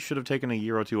really should have taken a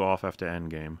year or 2 off after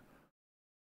Endgame.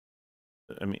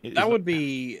 I mean, That would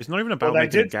be. It's not even Well, about they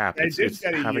making a did. gap. They It's did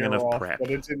get a having year enough off, prep.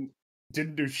 but it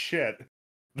didn't do shit.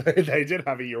 They did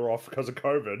have a year off because of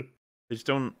COVID. They just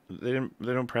don't. They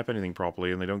don't prep anything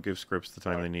properly, and they don't give scripts the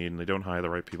time Right. they need, and they don't hire the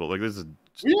right people. Like this is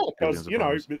Yeah, billions because of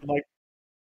dollars.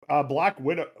 like Black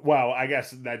Widow. Well, I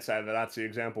guess they'd say that that's the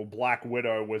example. Black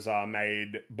Widow was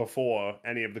made before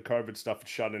any of the COVID stuff had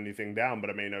shut anything down. But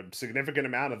I mean, a significant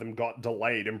amount of them got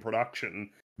delayed in production.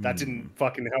 That didn't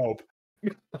fucking help.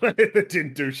 It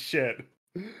didn't do shit.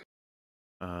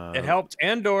 It helped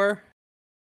Andor.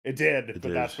 It did, It but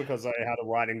did. that's because I had a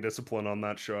writing discipline on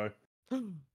that show.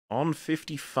 On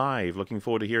 55. Looking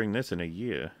forward to hearing this in a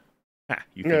year. Ha,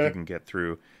 you think you can get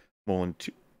through more than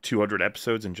 200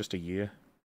 episodes in just a year?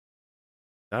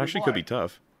 That actually could be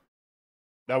tough.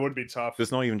 That would be tough.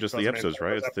 It's not even just the episodes,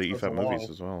 right? It's the episodes EFAP are movies long.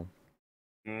 as well.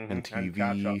 And TV,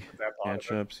 catch-ups,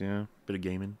 catch-ups, yeah. Bit of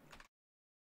gaming.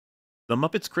 The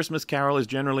Muppets Christmas Carol is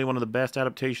generally one of the best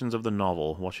adaptations of the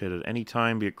novel. Watch it at any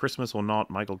time, be it Christmas or not.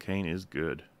 Michael Caine is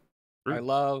good. I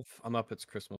love A Muppet's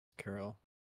Christmas Carol.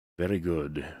 Very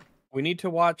good. We need to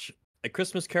watch A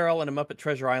Christmas Carol and A Muppet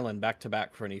Treasure Island back to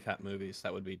back for an EFAP movies.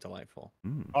 That would be delightful.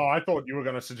 Oh, I thought you were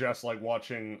going to suggest like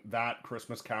watching that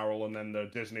Christmas Carol and then the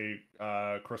Disney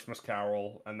Christmas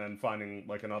Carol and then finding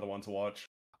like another one to watch.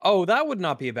 Oh, that would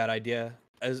not be a bad idea.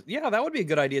 Yeah, that would be a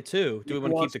good idea too. Do we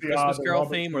want to keep the Christmas Carol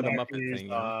theme or the Muppet thing?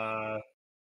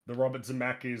 The Robert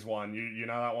Zemeckis one. You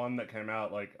know that one that came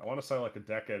out like I want to say like a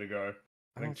decade ago.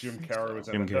 I think Jim Carrey was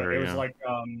in it. It was like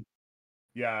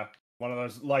yeah, one of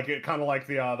those like it kind of like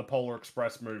the Polar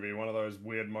Express movie, one of those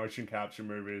weird motion capture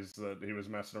movies that he was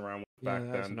messing around with back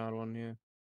then. That's an odd one, yeah.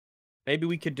 Maybe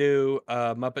we could do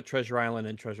Muppet Treasure Island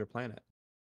and Treasure Planet.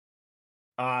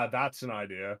 That's an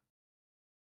idea.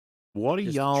 What do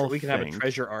y'all think? We can have a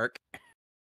treasure arc.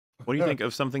 What do you think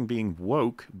of something being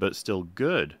woke but still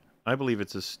good? I believe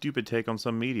it's a stupid take on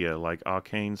some media like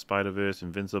Arcane, Spider-Verse,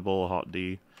 Invincible, Hot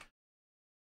D.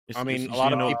 I mean, a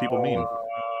lot of people mean.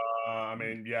 I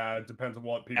mean, yeah, it depends on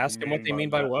what people ask them what they mean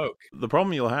by woke. The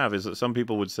problem you'll have is that some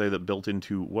people would say that built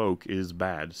into woke is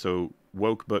bad. So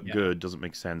woke but good doesn't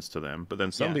make sense to them. But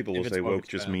then some people will say woke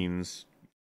just means,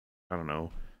 I don't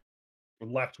know,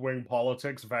 left-wing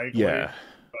politics vaguely. Yeah.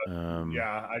 But,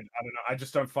 yeah, I don't know. I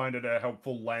just don't find it a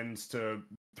helpful lens through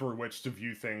which to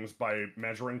view things by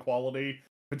measuring quality,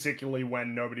 particularly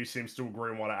when nobody seems to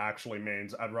agree on what it actually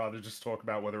means. I'd rather just talk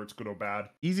about whether it's good or bad.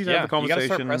 Easy to have the conversation. You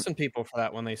gotta start pressing people for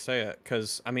that when they say it,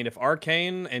 because I mean, if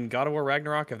Arcane and God of War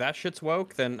Ragnarok, if that shit's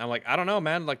woke, then I'm like, I don't know,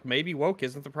 man. Like maybe woke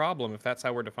isn't the problem if that's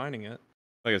how we're defining it.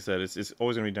 Like I said, it's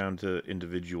always gonna be down to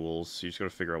individuals. So you just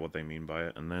gotta figure out what they mean by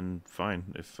it, and then fine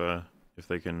if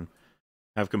they can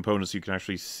have components you can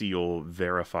actually see or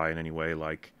verify in any way,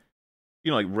 like,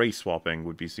 you know, like race swapping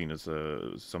would be seen as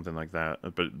something like that.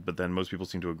 But then most people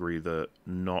seem to agree that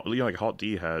not, you know, like Hot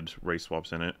D had race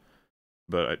swaps in it,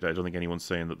 but I don't think anyone's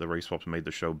saying that the race swaps made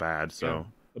the show bad. So yeah.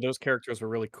 But those characters were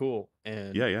really cool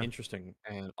and yeah. interesting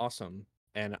and awesome,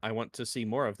 and I want to see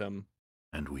more of them.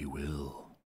 And we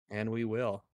will. And we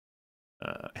will.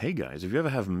 Hey guys, if you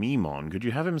ever have Meme on, could you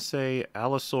have him say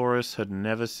Allosaurus had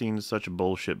never seen such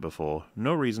bullshit before?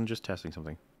 No reason, just testing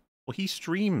something. Well, he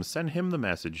streams. Send him the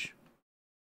message.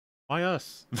 Why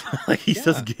us? Like he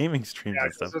says gaming streams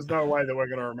and stuff. There's no way that we're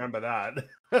gonna remember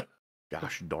that.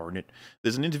 Gosh darn it!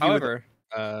 There's an interview. However,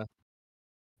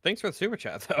 thanks for the super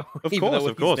chat, though. Of course.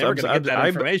 Never gonna get that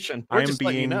information. We're just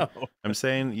letting you know. I'm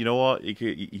saying, you know what?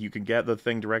 You can get the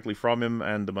thing directly from him,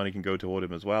 and the money can go toward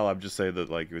him as well. I'm just saying that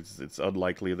like it's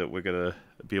unlikely that we're gonna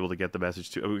be able to get the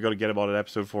message to. We got to get him on an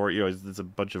episode for it. You know, it's a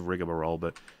bunch of rigmarole,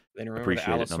 but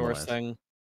appreciate it nonetheless. Thing.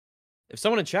 If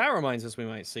someone in chat reminds us, we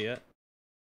might see it.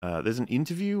 There's an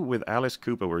interview with Alice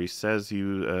Cooper where he says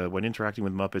when interacting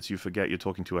with Muppets, you forget you're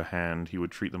talking to a hand. He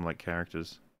would treat them like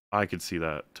characters. I could see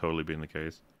that totally being the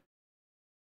case.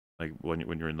 Like when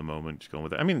you're in the moment, just going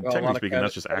with it. I mean, technically speaking,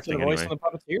 that's just acting anyway. The voice of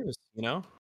the puppeteers, you know.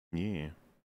 Yeah.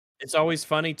 It's always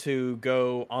funny to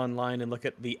go online and look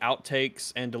at the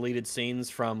outtakes and deleted scenes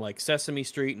from like Sesame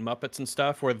Street and Muppets and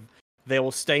stuff, where they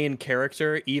will stay in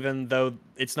character even though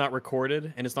it's not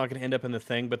recorded and it's not going to end up in the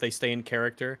thing, but they stay in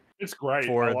character. It's great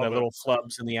for the little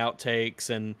flubs and the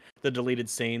outtakes and the deleted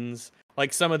scenes.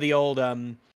 Like some of the old,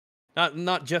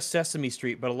 not just Sesame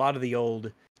Street, but a lot of the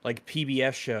old like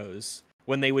PBS shows.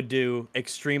 When they would do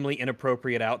extremely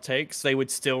inappropriate outtakes, they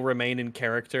would still remain in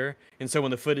character. And so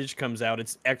when the footage comes out,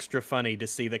 it's extra funny to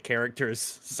see the characters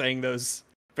saying those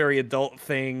very adult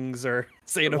things or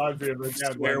saying a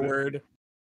swear word.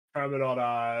 Coming on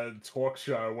a talk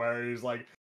show where he's like,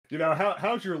 you know,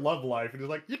 how's your love life? And he's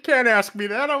like, you can't ask me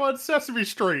that. I'm on Sesame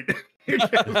Street. Things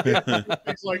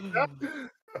like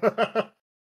that.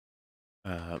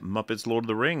 Muppets Lord of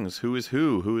the Rings. Who is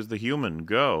who? Who is the human?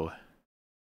 Go.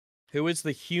 Who is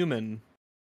the human?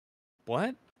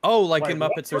 What? Oh, like Wait, in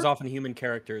what? Muppets, there's often human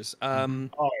characters. Oh,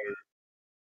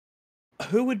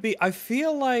 Who would be? I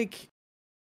feel like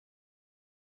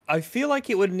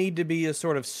it would need to be a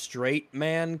sort of straight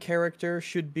man character.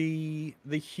 Should be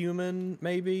the human,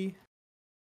 maybe.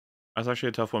 That's actually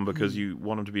a tough one because you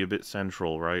want him to be a bit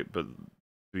central, right? But to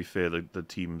be fair, the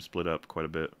team split up quite a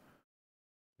bit.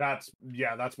 that's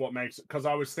what makes it. Because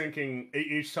I was thinking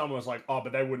each time I was like, oh,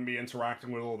 but they wouldn't be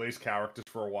interacting with all these characters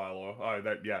for a while, or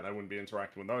they wouldn't be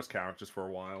interacting with those characters for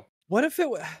a while. What if it?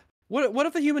 What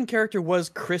if the human character was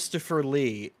Christopher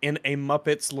Lee in a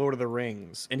Muppets Lord of the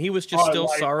Rings, and he was just still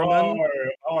Saruman?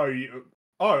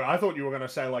 I thought you were gonna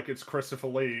say like it's Christopher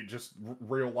Lee, just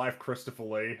real life Christopher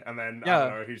Lee, and then I don't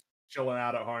know, he's chilling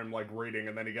out at home like reading,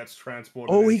 and then he gets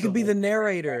transported. Oh, he could be the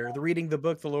narrator, reading the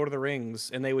book, The Lord of the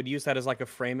Rings, and they would use that as like a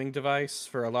framing device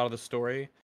for a lot of the story,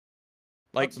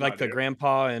 like the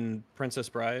grandpa and Princess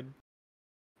Bride.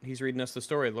 He's reading us the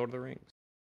story of Lord of the Rings.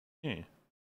 Yeah.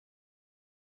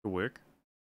 Good work.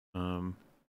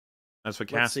 As for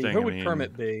Let's casting, see. Who would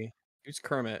Kermit be? Who's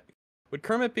Kermit? Would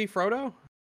Kermit be Frodo?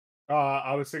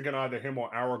 I was thinking either him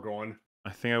or Aragorn. I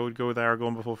think I would go with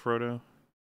Aragorn before Frodo.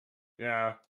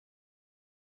 Yeah.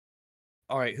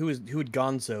 All right. Who would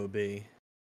Gonzo be?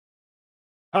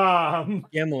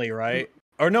 Gimli, right?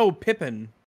 Or no, Pippin.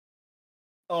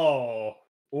 I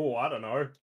don't know.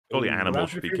 Oh, the animal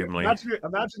should be Gimli. Imagine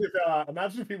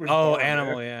if he was. Oh,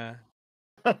 animal, yeah.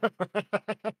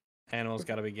 Animal's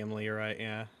got to be Gimli. You're right.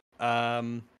 Yeah.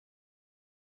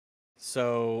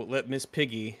 So let Miss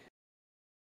Piggy.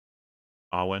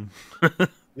 Arwen.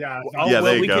 Yeah.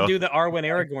 We could do the Arwen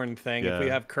Aragorn thing. If we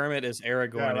have Kermit as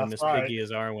Aragorn and Miss Piggy as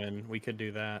Arwen, we could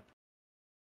do that.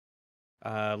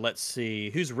 Let's see.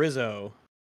 Who's Rizzo?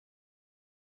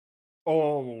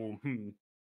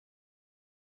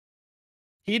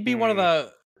 He'd be one of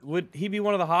the. Would he be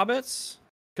one of the hobbits?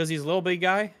 Because he's a little big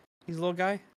guy. He's a little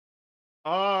guy.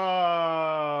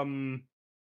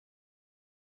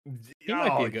 He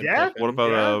might be a good Pippin. What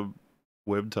about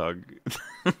Webtug?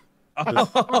 What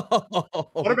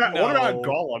about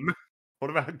Gollum? What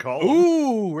about Gollum?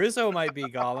 Ooh, Rizzo might be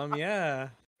Gollum. Yeah.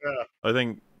 I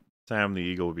think Sam the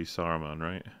Eagle would be Saruman,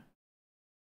 right?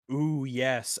 Ooh,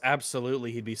 yes,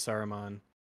 absolutely. He'd be Saruman.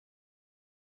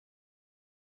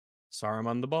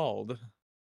 Saruman the Bald.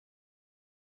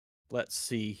 Let's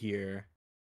see here.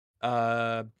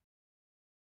 How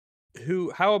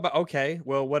about, okay,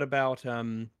 well, what about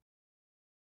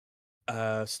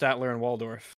Statler and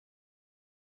Waldorf?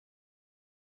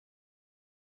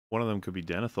 One of them could be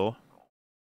Denethor.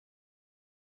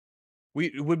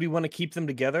 Would we want to keep them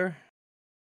together?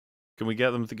 Can we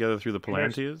get them together through the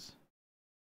Palantirs?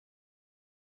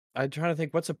 I'm trying to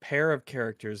think. What's a pair of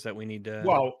characters that we need to?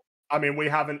 Well, I mean, we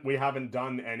haven't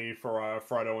done any for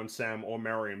Frodo and Sam or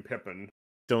Merry and Pippin.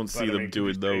 Don't see them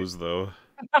doing those though.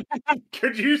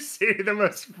 Could you see them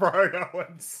as Frodo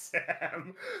and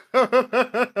Sam?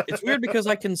 It's weird because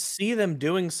I can see them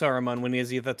doing Saruman when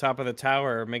he's at the top of the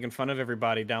tower, making fun of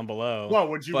everybody down below. Well,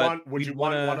 would you want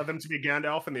one of them to be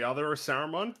Gandalf and the other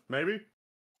Saruman? Maybe.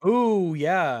 Ooh,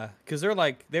 yeah, because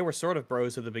they were sort of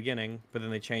bros at the beginning, but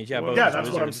then they changed. Yeah, well, that's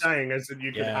what I'm saying. Is that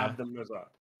you could have them as a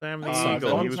Sam the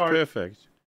Eagle. He was perfect.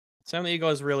 Sam the Eagle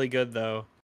is really good though.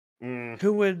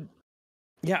 Who would?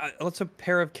 Yeah, let's a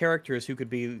pair of characters who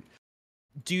could be.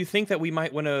 Do you think that we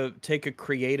might want to take a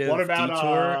creative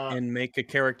detour and make a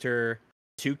character,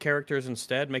 two characters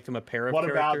instead? Make them a pair of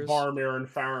characters? What about Boromir and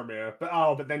Faramir?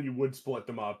 But then you would split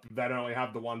them up. They'd only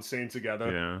have the one scene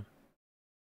together.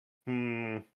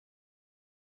 Yeah.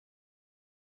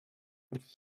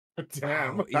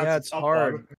 Damn. Yeah, it's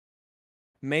hard. One.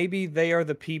 Maybe they are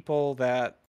the people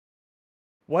that.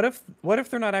 What if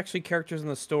they're not actually characters in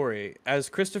the story? As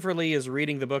Christopher Lee is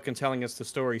reading the book and telling us the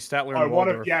story, Statler and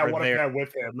Waldorf are there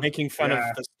with him, making fun of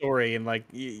the story, and like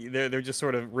they're just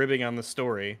sort of ribbing on the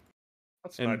story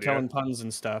and telling puns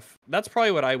and stuff. That's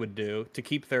probably what I would do to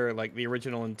keep their like the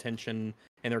original intention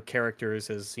and their characters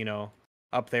as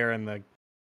up there in the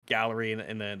gallery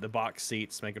in the box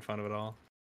seats, making fun of it all.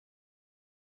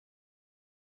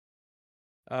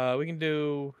 We can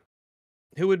do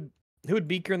who would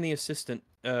Beaker and the assistant?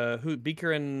 Who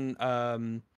Beaker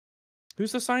and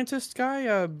who's the scientist guy?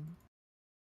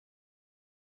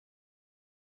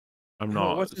 I'm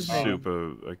not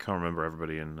super. I can't remember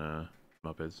everybody in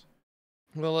Muppets.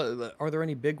 Well, are there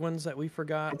any big ones that we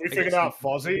forgot? We figured out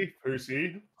Fozzie. Who's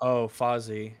he? Oh,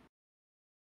 Fozzie.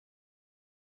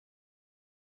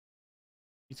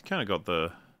 He's kind of got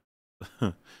the.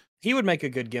 He would make a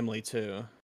good Gimli too.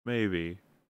 Maybe.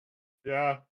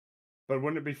 Yeah. But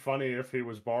wouldn't it be funny if he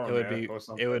was It would Boromir be. or It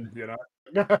something? would. You know?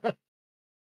 I think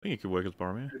he could work as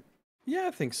Boromir. Yeah,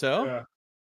 I think so. Yeah.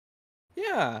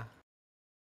 Yeah,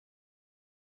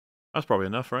 That's probably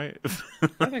enough, right?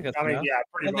 I think that's I mean, enough. yeah,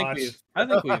 pretty much.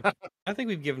 I think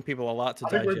we've given people a lot to I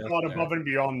think digest. we've gone there. above and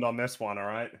beyond on this one. All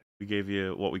right. We gave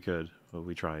you what we could. What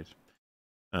we tried.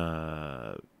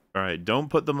 All right. Don't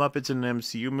put the Muppets in an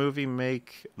MCU movie.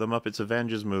 Make the Muppets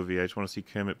Avengers movie. I just want to see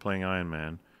Kermit playing Iron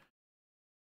Man.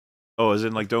 Oh, as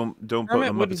in like don't put the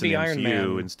Kermit wouldn't Muppets in be the Iron MCU.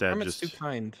 Man. Instead, Kermit's just too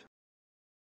kind.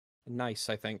 Nice,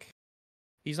 I think.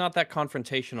 He's not that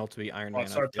confrontational to be Iron Man.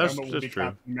 So I feel. Kermit would be true.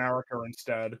 Captain America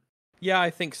instead. Yeah,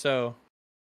 I think so.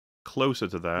 Closer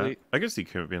to that. Wait. I guess he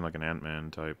could be like an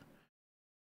Ant-Man type.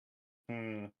 What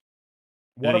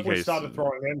any if we case, started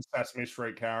throwing in Sesame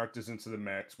Street characters into the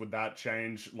mix? Would that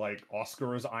change, like,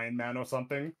 Oscar as Iron Man or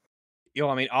something? Yo,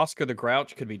 I mean, Oscar the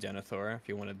Grouch could be Denethor if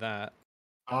you wanted that.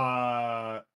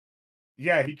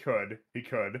 Yeah, he could. He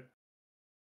could.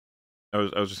 I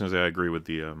was just gonna say I agree with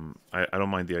the I don't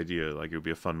mind the idea, like it would be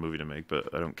a fun movie to make,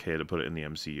 but I don't care to put it in the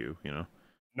MCU, you know.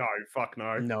 No, fuck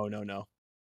no. No.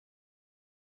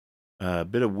 A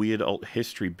bit of weird alt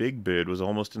history. Big Bird was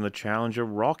almost in the Challenger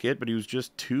rocket, but he was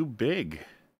just too big.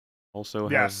 Also,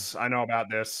 Yes, I know about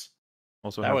this.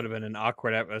 Also, That would have been an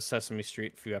awkward Sesame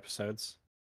Street few episodes.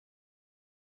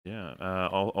 Yeah.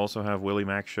 Also have Willie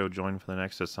Mack show join for the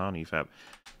next Hassan EFAP.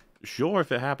 Sure,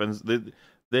 if it happens, then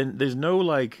there's no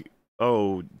like,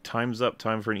 oh, time's up,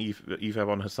 time for an EFAP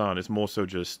on Hassan. It's more so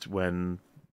just when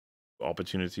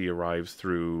opportunity arrives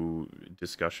through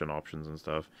discussion options and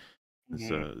stuff.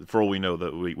 For all we know,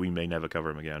 that we may never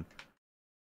cover him again.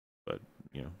 But,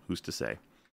 you know, who's to say?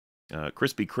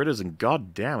 Crispy Critters, and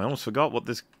goddamn, I almost forgot what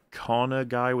this Connor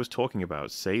guy was talking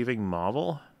about. Saving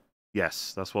Marvel?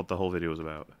 Yes, that's what the whole video was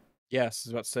about. Yes,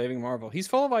 it's about saving Marvel. He's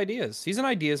full of ideas. He's an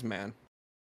ideas man.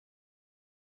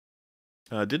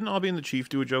 Didn't Obby and the Chief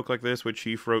do a joke like this, where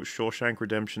Chief wrote Shawshank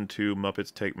Redemption 2,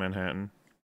 Muppets Take Manhattan?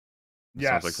 Yes,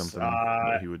 sounds like something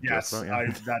that he would yes, joke about,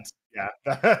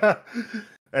 yeah.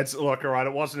 It's look, alright,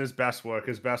 it wasn't his best work.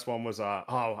 His best one was I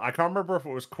can't remember if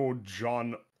it was called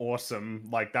John Awesome.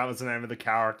 Like that was the name of the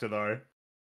character though.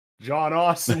 John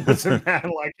Awesome was a man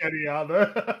like any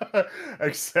other.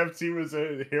 Except he was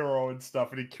a hero and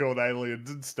stuff and he killed aliens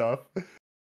and stuff.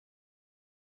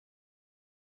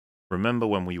 Remember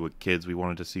when we were kids, we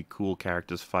wanted to see cool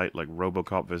characters fight, like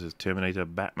Robocop versus Terminator,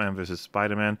 Batman versus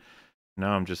Spider-Man.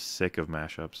 Now I'm just sick of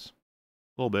mashups.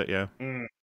 A little bit, yeah.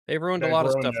 They've ruined a lot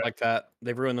of stuff like that.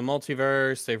 They've ruined the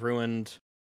multiverse. They've ruined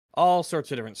all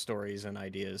sorts of different stories and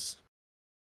ideas.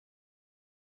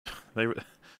 They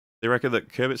reckon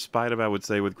that Kermit Spider-Man would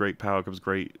say, with great power comes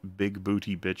great big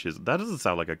booty bitches. That doesn't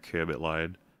sound like a Kermit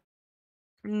line.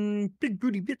 Big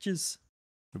booty bitches.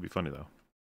 It'd be funny, though.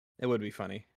 It would be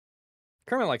funny.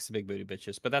 Kermit likes the big booty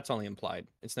bitches, but that's only implied.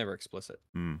 It's never explicit.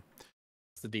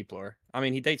 It's the deep lore. I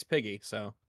mean, he dates Piggy,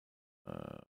 so...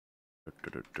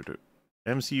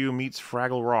 MCU meets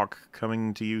Fraggle Rock,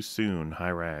 coming to you soon.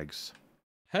 Hi, Rags.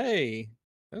 Hey,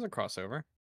 there's a crossover.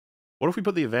 What if we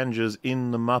put the Avengers in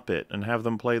the Muppet and have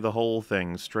them play the whole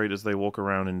thing straight as they walk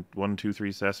around in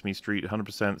 123 Sesame Street,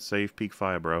 100% safe, peak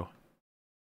fire, bro?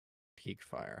 Peak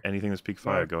fire. Anything that's peak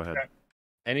fire, go ahead.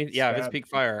 If it's peak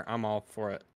fire, I'm all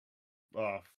for it.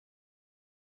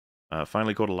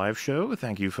 Finally caught a live show.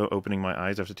 Thank you for opening my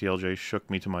eyes after TLJ shook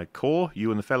me to my core.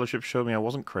 You and the Fellowship showed me I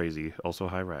wasn't crazy. Also,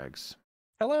 hi, Rags.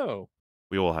 Hello.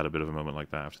 We all had a bit of a moment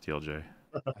like that after TLJ.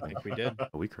 I think we did. Are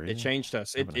we crazy? It changed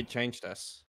us. It changed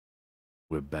us.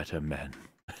 We're better men.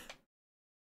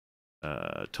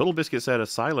 Total Biscuit said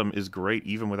Asylum is great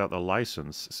even without the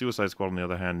license. Suicide Squad, on the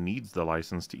other hand, needs the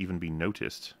license to even be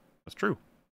noticed. That's true.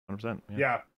 100%.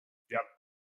 Yeah. Yep.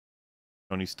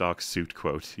 Tony Stark's suit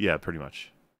quote. Yeah, pretty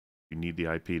much. If you need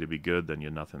the IP to be good, then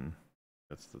you're nothing.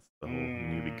 That's the whole, you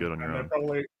need to be good on your own.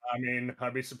 Probably, I mean,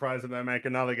 I'd be surprised if they make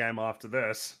another game after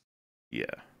this. Yeah.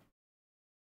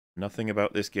 Nothing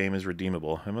about this game is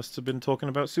redeemable. I must have been talking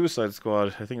about Suicide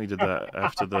Squad. I think we did that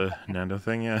after the Nando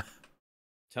thing, yeah.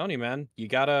 Telling you, man, you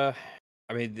gotta...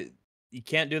 I mean, you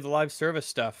can't do the live service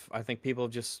stuff. I think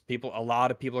a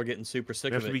lot of people are getting super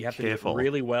sick of it. You have to do it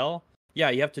really well.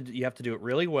 Yeah, you have to do it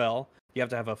really well. You have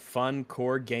to have a fun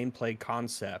core gameplay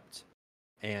concept.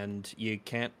 And you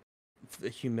can't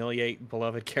humiliate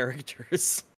beloved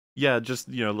characters. Yeah, just,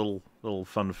 you know, little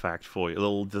fun fact for you, a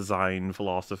little design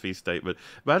philosophy statement.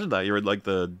 Imagine that, you're in, like,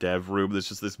 the dev room, there's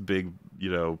just this big,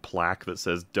 you know, plaque that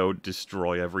says, don't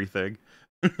destroy everything.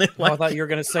 Oh, I thought you were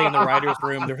gonna say in the writers'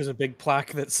 room there was a big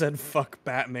plaque that said "fuck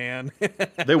Batman."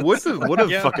 There would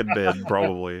have Yeah. fucking been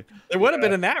probably. There would have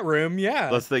been in that room, yeah.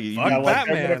 Let's think. Fuck Yeah, like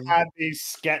they would have Batman. had these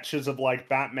sketches of like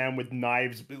Batman with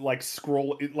knives, like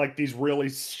scroll, like these really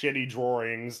shitty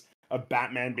drawings of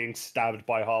Batman being stabbed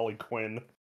by Harley Quinn.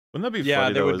 Wouldn't that be Yeah,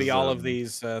 funny? there though, would be as, all of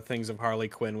these things of Harley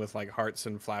Quinn with like hearts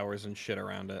and flowers and shit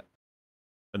around it.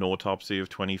 an autopsy of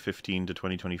 2015 to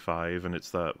 2025, and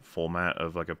it's that format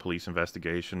of like a police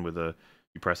investigation with you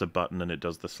press a button and it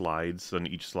does the slides, and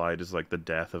each slide is like the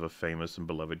death of a famous and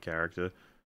beloved character.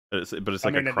 But it's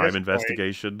like a crime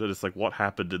investigation, and it's like, what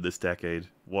happened in this decade?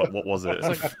 What was it?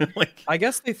 Like, I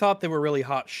guess they thought they were really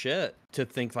hot shit to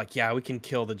think like, yeah, we can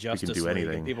kill the Justice do League,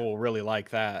 anything. and people will really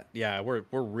like that. Yeah, we're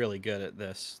really good at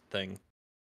this thing.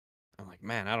 I'm like,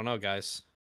 man, I don't know, guys.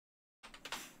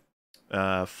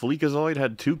 Fleekazoid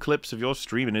had 2 clips of your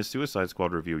stream in his Suicide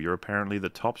Squad review. You're apparently the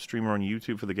top streamer on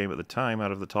YouTube for the game at the time.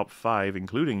 Out of the top 5,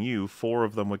 including you, 4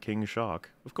 of them were King Shark.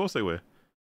 Of course they were.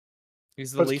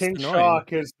 He's the least King annoying.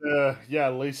 Shark is the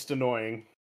least annoying.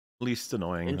 Least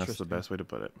annoying. That's the best way to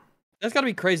put it. That's got to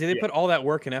be crazy. They put all that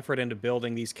work and effort into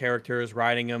building these characters,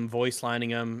 writing them, voice lining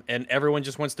them, and everyone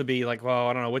just wants to be like, well,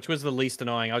 I don't know, which was the least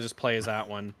annoying? I'll just play as that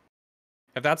one.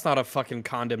 If that's not a fucking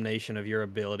condemnation of your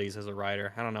abilities as a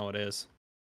writer, I don't know what is.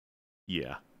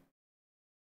 Yeah.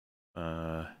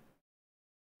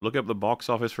 Look up the box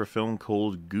office for a film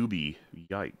called Gooby.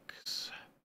 Yikes.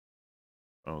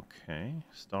 Okay.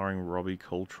 Starring Robbie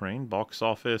Coltrane. Box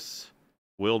office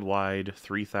worldwide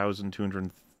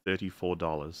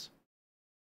 $3,234.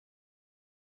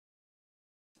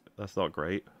 That's not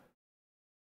great.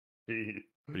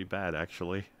 Pretty bad,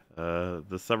 actually.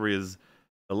 The summary is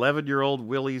 11-year-old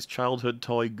Willie's childhood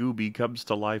toy Gooby comes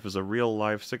to life as a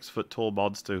real-life 6-foot-tall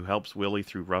monster who helps Willie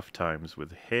through rough times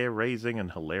with hair-raising and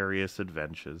hilarious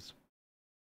adventures.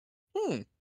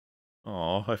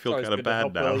 Oh, I feel kind of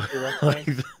bad now.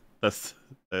 That's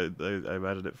I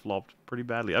imagine it flopped pretty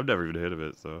badly. I've never even heard of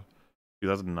it, so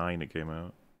 2009 it came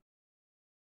out.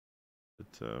 But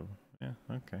yeah,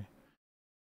 okay.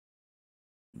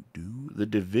 The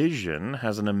Division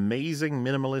has an amazing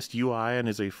minimalist UI and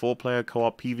is a 4-player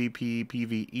co-op PvP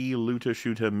PvE looter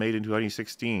shooter made in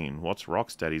 2016. What's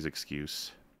Rocksteady's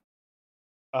excuse?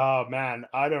 Oh man,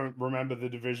 I don't remember The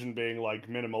Division being like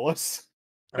minimalist.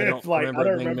 I don't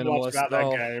remember much about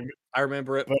that game. I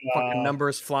remember it fucking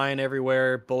numbers flying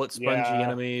everywhere, bullet spongy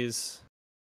enemies,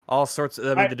 all sorts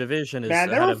of. I mean, The Division is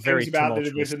there are very things about The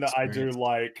Division experience. that I do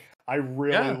like. I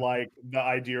really like the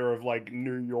idea of like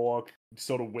New York,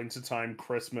 sort of wintertime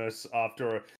Christmas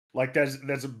after like there's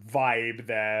a vibe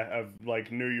there of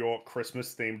like New York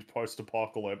Christmas themed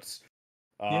post-apocalypse.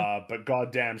 But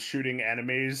goddamn, shooting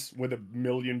enemies with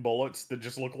 1,000,000 bullets that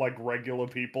just look like regular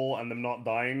people and them not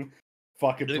dying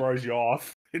fucking throws you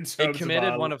off. It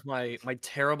committed one of my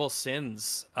terrible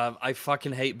sins. I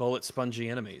fucking hate bullet spongy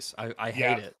enemies. I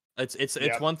hate it.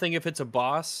 It's one thing if it's a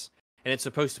boss and it's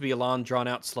supposed to be a long drawn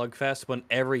out slugfest when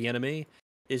every enemy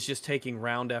is just taking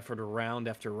round after round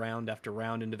after round after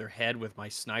round into their head with my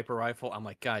sniper rifle. I'm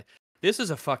like, God, this is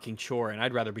a fucking chore, and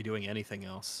I'd rather be doing anything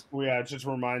else. Well, yeah, it just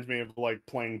reminds me of like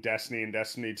playing Destiny and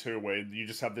Destiny 2, where you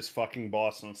just have this fucking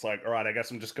boss, and it's like, all right, I guess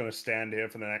I'm just gonna stand here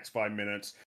for the next 5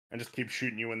 minutes and just keep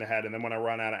shooting you in the head. And then when I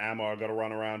run out of ammo, I gotta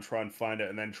run around, try and find it,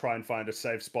 and then try and find a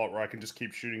safe spot where I can just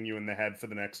keep shooting you in the head for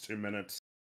the next 2 minutes.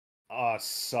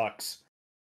 Sucks.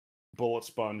 Bullet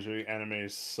spongy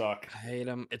enemies suck. I hate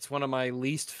them. It's one of my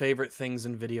least favorite things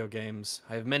in video games.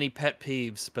 I have many pet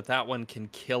peeves, but that one can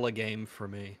kill a game for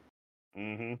me.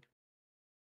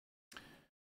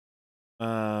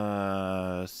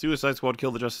 Suicide Squad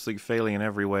killed the Justice League, failing in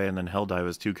every way, and then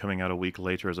Helldivers 2 coming out a week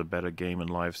later as a better game and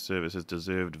live service has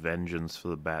deserved vengeance for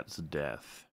the Bat's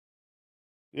death.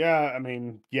 Yeah, I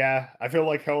mean, yeah, I feel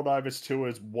like Helldivers 2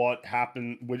 is what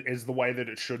happened, is the way that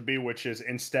it should be, which is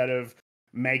instead of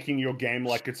making your game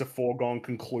like it's a foregone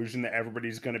conclusion that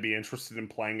everybody's going to be interested in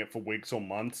playing it for weeks or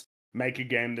months, make a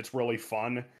game that's really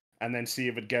fun, and then see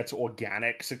if it gets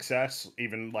organic success,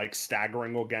 even like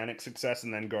staggering organic success,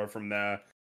 and then go from there.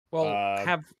 Well,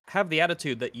 have the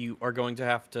attitude that you are going to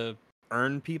have to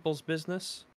earn people's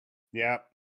business. Yeah.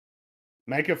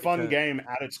 Make a fun game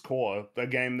at its core, a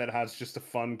game that has just a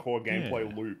fun core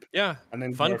gameplay loop. Yeah, and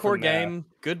then fun core game,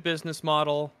 good business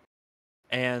model,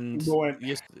 and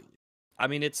I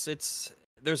mean, it's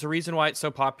there's a reason why it's so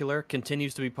popular,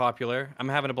 continues to be popular. I'm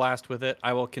having a blast with it.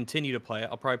 I will continue to play it.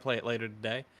 I'll probably play it later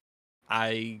today.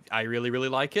 I really, really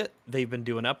like it. They've been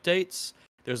doing updates.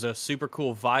 There's a super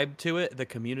cool vibe to it. The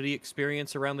community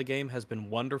experience around the game has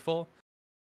been wonderful.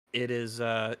 It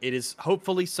is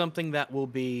hopefully something that will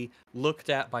be looked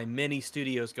at by many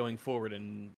studios going forward,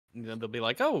 and they'll be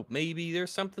like, oh, maybe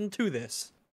there's something to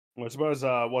this. Well, I suppose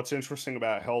what's interesting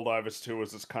about Helldivers 2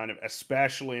 is it's kind of,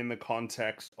 especially in the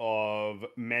context of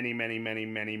many, many, many,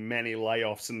 many, many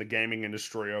layoffs in the gaming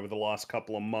industry over the last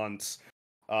couple of months.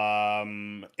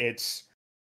 It's,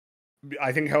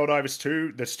 I think Helldivers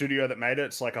 2, the studio that made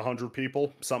it's like 100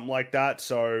 people, something like that.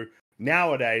 So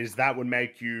nowadays, that would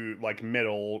make you like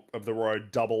middle of the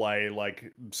road, double A, like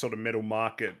sort of middle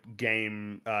market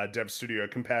game dev studio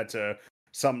compared to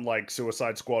something like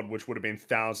Suicide Squad, which would have been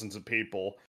thousands of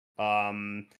people.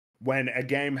 When a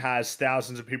game has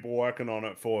thousands of people working on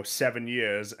it for 7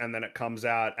 years and then it comes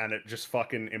out and it just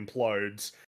fucking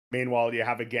implodes. Meanwhile, you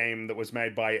have a game that was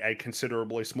made by a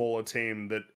considerably smaller team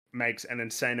that makes an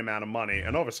insane amount of money.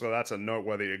 And obviously that's a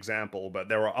noteworthy example, but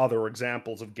there are other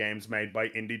examples of games made by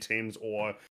indie teams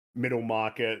or middle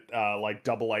market, like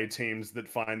AA teams that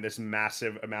find this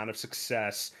massive amount of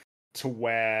success to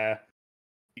where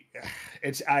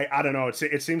it's I don't know.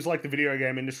 It seems like the video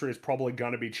game industry is probably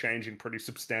going to be changing pretty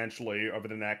substantially over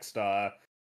the next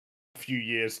few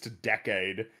years to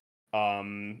decade.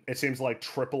 It seems like the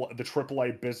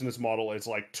AAA business model is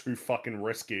like too fucking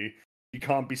risky. You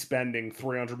can't be spending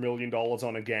 $300 million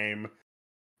on a game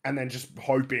and then just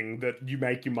hoping that you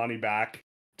make your money back.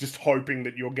 Just hoping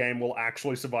that your game will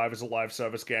actually survive as a live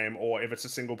service game, or if it's a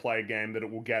single player game, that it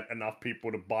will get enough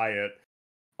people to buy it.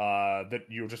 That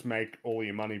you'll just make all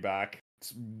your money back.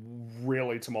 It's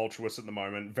really tumultuous at the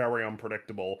moment, very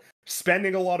unpredictable.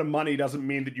 Spending a lot of money doesn't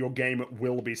mean that your game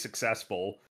will be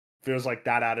successful. Feels like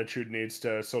that attitude needs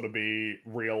to sort of be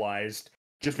realized.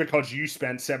 Just because you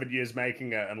spent 7 years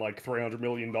making it and like $300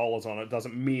 million on it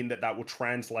doesn't mean that that will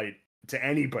translate to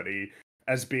anybody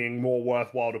as being more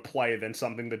worthwhile to play than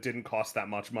something that didn't cost that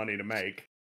much money to make.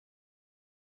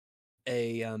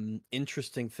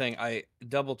 Interesting thing. I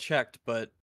double checked,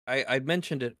 but I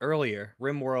mentioned it earlier.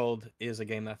 RimWorld is a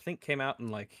game that I think came out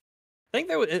in like, I think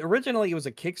originally it was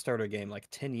a Kickstarter game like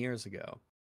 10 years ago,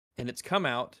 and it's come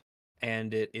out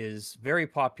and it is very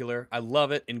popular. I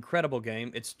love it. Incredible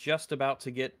game. It's just about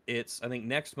to get I think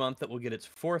next month it will get its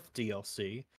 4th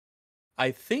DLC.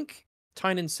 I think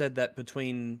Tynan said that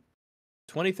between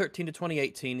 2013 to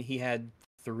 2018 he had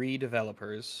 3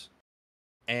 developers,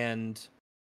 and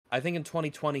I think in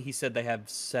 2020 he said they have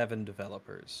 7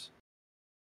 developers.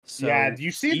 So yeah,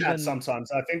 you see that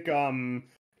sometimes. I think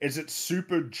is it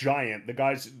Supergiant? The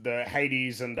guys, the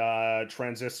Hades and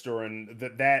Transistor, and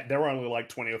they're only like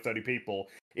 20 or 30 people.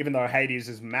 Even though Hades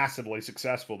is massively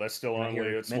successful, they're still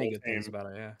only a small many good team. things about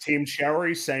it. Yeah. Team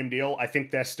Cherry, same deal. I think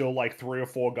they're still like 3 or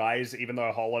 4 guys. Even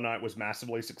though Hollow Knight was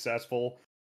massively successful,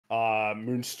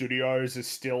 Moon Studios is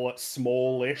still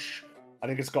smallish. I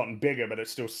think it's gotten bigger, but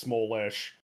it's still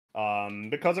smallish.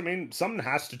 Because I mean, something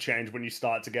has to change when you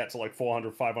start to get to like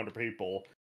 400, 500 people.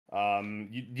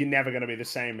 You're never going to be the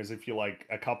same as if you're like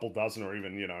a couple dozen or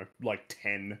even, like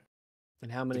 10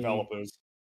 And how many developers.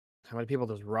 How many people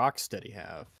does Rocksteady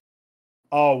have?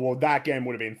 Oh, well, that game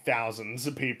would have been thousands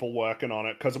of people working on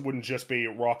it because it wouldn't just be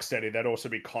Rocksteady. There'd also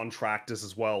be contractors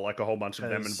as well, like a whole bunch of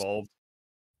them involved.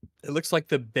 It looks like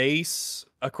the base,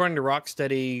 according to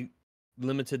Rocksteady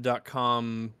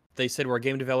Limited.com, they said we're a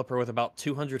game developer with about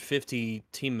 250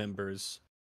 team members.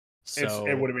 So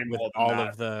it would have been with more than all that.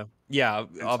 of the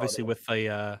obviously with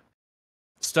the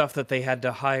stuff that they had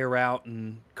to hire out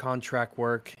and contract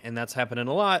work, and that's happening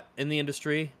a lot in the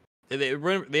industry.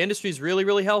 The industry's really,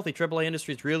 really healthy. AAA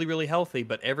industry is really, really healthy,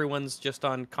 but everyone's just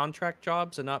on contract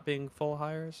jobs and not being full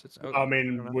hires. I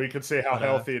mean, we could see how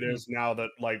healthy it is now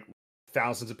that like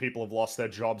thousands of people have lost their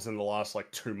jobs in the last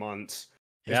like 2 months.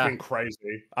 It's been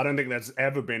crazy. I don't think there's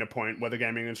ever been a point where the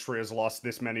gaming industry has lost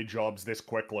this many jobs this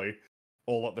quickly,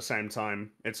 all at the same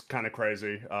time. It's kind of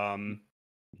crazy.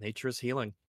 Nature is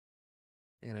healing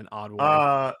in an odd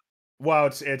way. Well,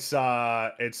 it's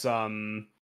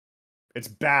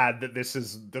bad that this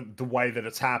is the way that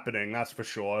it's happening. That's for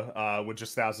sure. With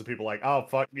just thousands of people like, oh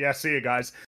fuck yeah, see you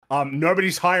guys.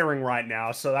 Nobody's hiring right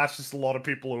now, so that's just a lot of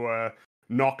people who are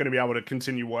not going to be able to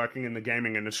continue working in the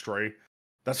gaming industry.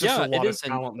 That's just a lot of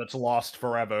talent that's lost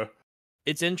forever.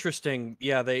 It's interesting.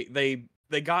 Yeah, they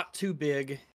got too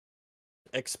big,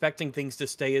 expecting things to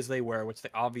stay as they were, which they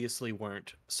obviously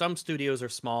weren't. Some studios are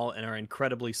small and are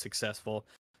incredibly successful.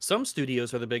 Some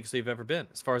studios are the biggest they've ever been.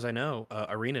 As far as I know,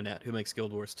 ArenaNet, who makes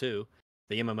Guild Wars 2,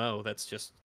 the MMO that's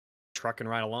just trucking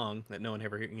right along that no one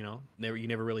ever, you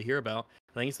never really hear about.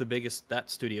 I think it's the biggest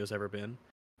that studio's ever been.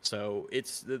 So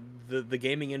it's the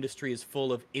gaming industry is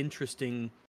full of interesting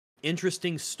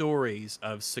stories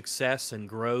of success and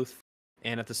growth,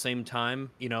 and at the same time,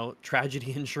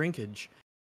 tragedy and shrinkage.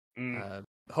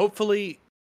 Hopefully,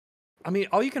 I mean,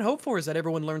 all you can hope for is that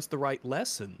everyone learns the right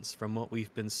lessons from what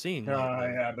we've been seeing lately.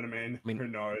 Yeah, but I mean, who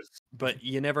knows? But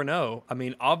you never know. I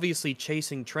mean, obviously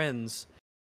chasing trends.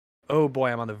 Oh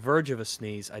boy, I'm on the verge of a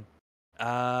sneeze. I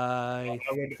would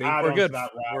think add we're on good. to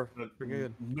that, Ralph, We're that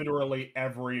good. literally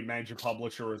every major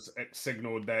publisher has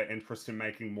signaled their interest in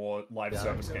making more live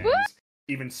service games,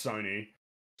 even Sony.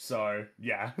 So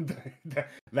yeah,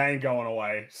 they ain't going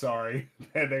away. Sorry,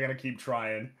 they're gonna keep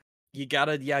trying. You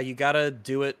gotta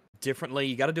do it differently.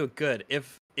 You gotta do it good.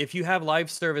 If you have live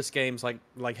service games like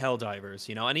Helldivers,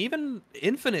 you know, and even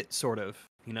Infinite, sort of,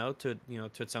 you know, to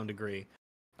its own degree,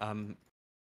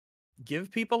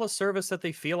 give people a service that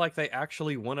they feel like they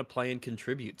actually want to play and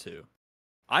contribute to.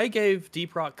 I gave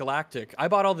Deep Rock Galactic. I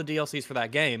bought all the DLCs for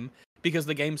that game because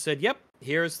the game said, "Yep,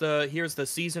 here's the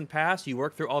season pass. You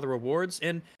work through all the rewards,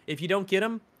 and if you don't get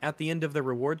them at the end of the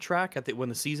reward track when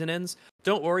the season ends,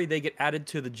 don't worry, they get added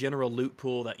to the general loot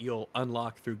pool that you'll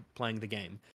unlock through playing the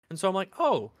game." And so I'm like,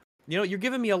 "Oh, you know, you're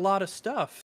giving me a lot of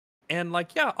stuff, and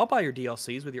like, yeah, I'll buy your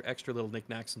DLCs with your extra little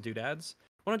knickknacks and doodads.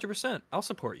 100%, I'll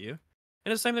support you."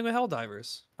 And it's the same thing with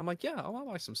Helldivers. I'm like, "Yeah, I'll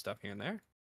buy some stuff here and there.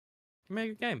 You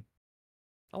make a game.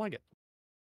 I like it."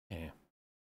 Yeah.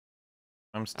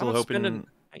 I'm still hoping.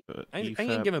 I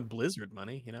ain't giving Blizzard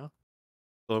money, you know.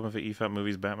 Still hoping for EFAP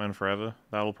movies, Batman Forever.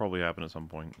 That'll probably happen at some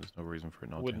point. There's no reason for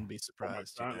it not Wouldn't to. be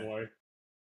surprised.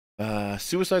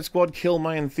 Suicide Squad kill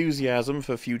my enthusiasm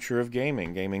for future of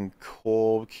gaming. Gaming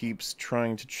Corp keeps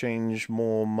trying to change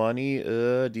more money.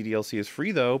 DDLC is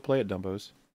free though. Play it,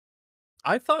 Dumbos.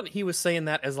 I thought he was saying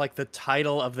that as like the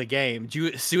title of the game.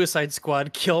 Suicide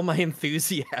Squad kill my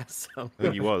enthusiasm. I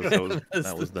think he was.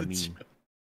 That was the meme.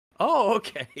 Oh,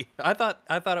 okay. I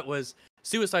thought it was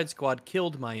Suicide Squad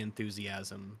killed my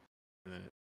enthusiasm.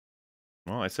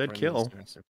 Well, I said kill.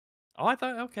 Oh, I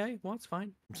thought, okay, well, it's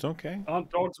fine. It's okay.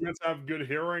 Aren't dogs meant to have good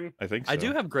hearing? I think so. I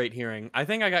do have great hearing. I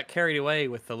think I got carried away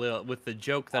with the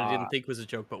joke that I didn't think was a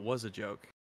joke, but was a joke.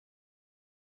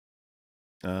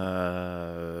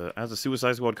 As a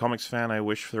Suicide Squad comics fan, I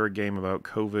wish for a game about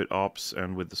covert ops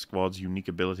and with the squad's unique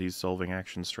abilities solving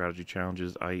action strategy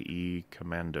challenges, i.e.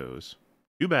 commandos.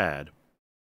 Too bad.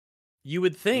 You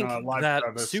would think that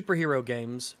superhero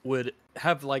games would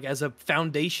have, like, as a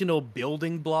foundational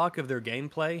building block of their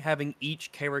gameplay, having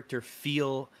each character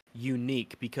feel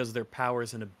unique because their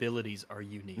powers and abilities are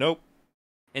unique. Nope.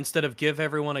 Instead of give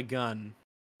everyone a gun,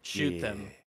 shoot them.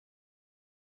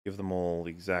 Give them all the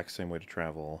exact same way to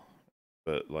travel,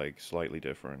 but, like, slightly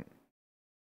different.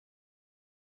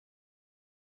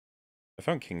 I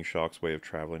found King Shark's way of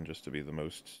traveling just to be the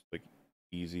most, like,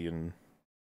 easy and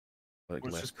like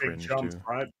less cringe jumps, too.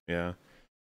 Right? Yeah.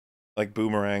 Like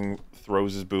Boomerang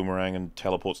throws his boomerang and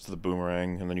teleports to the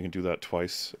boomerang, and then you can do that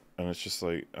twice, and it's just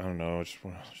like, I don't know, just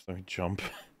let me jump.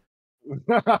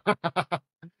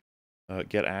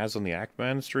 Get Az on the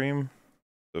Ackman stream.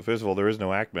 So first of all, there is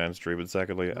no Ackman stream, and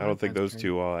secondly, I don't think those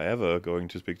two are ever going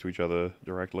to speak to each other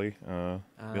directly.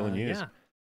 Million years. Yeah.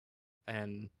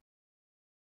 And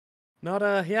not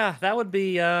yeah, that would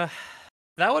be an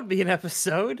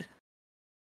episode.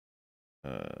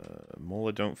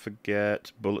 Mola, don't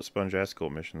forget Bullet Sponge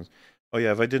escort missions. Oh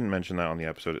yeah, if I didn't mention that on the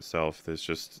episode itself, there's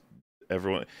just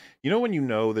everyone. You know when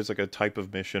there's like a type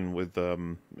of mission with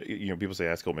people say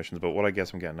escort missions, but what I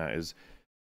guess I'm getting at is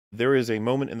there is a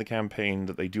moment in the campaign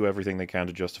that they do everything they can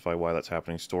to justify why that's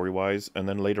happening story-wise, and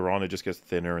then later on it just gets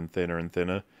thinner and thinner and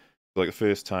thinner. Like the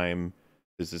first time,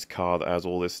 there's this car that has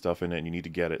all this stuff in it, and you need to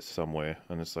get it somewhere,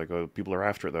 and it's like, oh, people are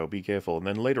after it though, be careful. And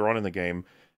then later on in the game,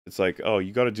 it's like, oh,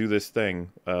 you got to do this thing.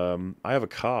 I have a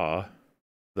car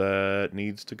that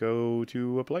needs to go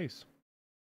to a place.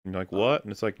 And you're like, what?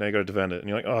 And it's like, now you got to defend it. And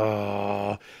you're like,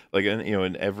 oh, like, and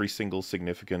in every single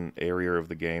significant area of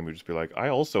the game, you just be like, I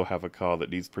also have a car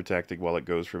that needs protecting while it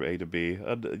goes from A to B.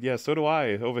 Yeah, so do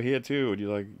I over here too. And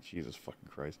you're like, Jesus fucking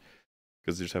Christ,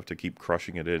 because you just have to keep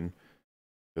crushing it in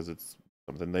because it's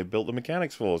something they built the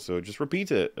mechanics for. So just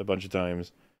repeat it a bunch of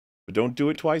times. But don't do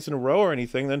it twice in a row or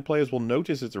anything, then players will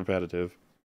notice it's repetitive.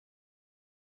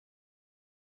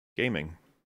 Gaming.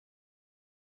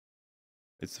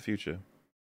 It's the future.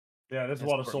 Yeah, that's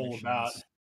what it's all about.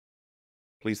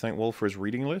 Please thank Wolf for his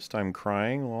reading list. I'm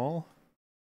crying, lol.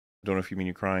 I don't know if you mean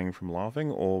you're crying from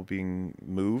laughing or being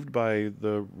moved by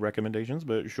the recommendations,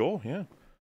 but sure, yeah.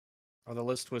 Oh, the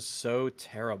list was so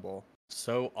terrible.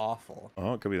 So awful.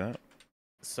 Oh, it could be that.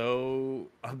 So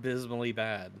abysmally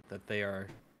bad that they are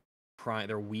crying.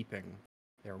 They're weeping.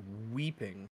 They're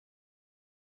weeping.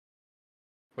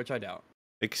 Which I doubt.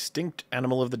 Extinct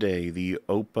animal of the day, the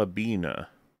opabina,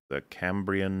 the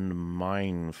Cambrian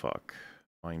mindfuck.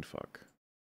 Mindfuck.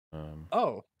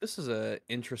 Oh, this is a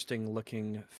interesting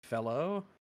looking fellow.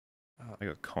 I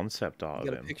got concept art You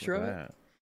of got a him. picture Look of at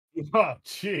it? that. Oh,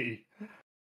 gee.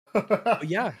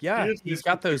 Yeah, He yeah. is He's this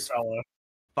got cute those fella.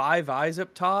 5 eyes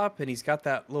up top, and he's got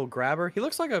that little grabber. He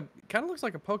looks like kind of looks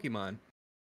like a Pokemon.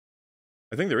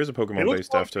 I think there is a He Pokemon looks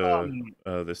based like after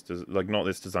like not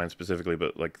this design specifically,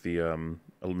 but like the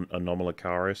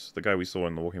Anomalocaris, the guy we saw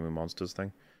in the Walking with Monsters thing.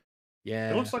 it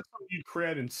Yeah, looks like something you'd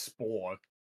create in Spore.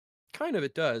 kind of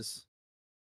it does.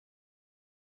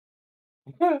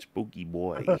 Spooky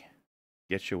boy.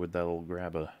 Get you with that old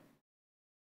grabber.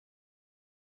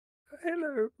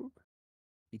 Hello.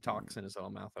 He talks and his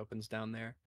little mouth opens down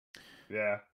there.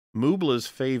 Yeah. Moobla's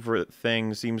favorite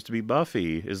thing seems to be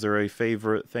Buffy. Is there a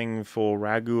favorite thing for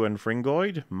Ragu and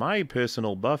Fringoid? My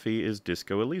personal Buffy is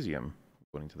Disco Elysium,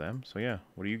 according to them. So yeah,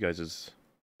 what are you guys'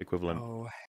 equivalent? Oh,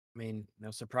 I mean,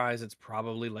 no surprise. It's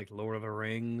probably like Lord of the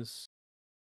Rings.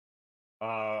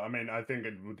 I mean, I think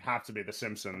it would have to be The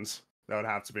Simpsons. That would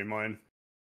have to be mine.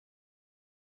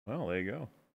 Well, there you go.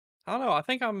 I don't know. I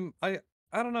think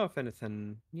I don't know if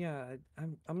anything. Yeah,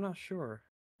 I'm not sure.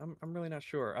 I'm really not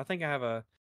sure. I think I have a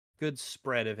good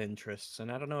spread of interests,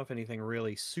 and I don't know if anything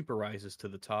really super rises to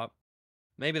the top.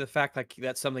 Maybe the fact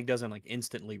that something doesn't like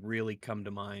instantly really come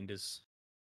to mind is,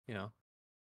 you know, I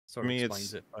sort of mean,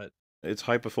 explains it. But it's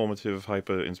hyper formative,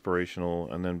 hyper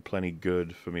inspirational, and then plenty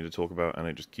good for me to talk about, and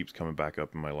it just keeps coming back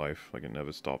up in my life. Like it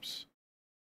never stops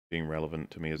being relevant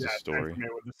to me as a Yeah, same story. for me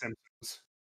with The Simpsons.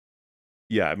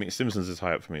 Yeah, I mean, Simpsons is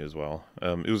high up for me as well.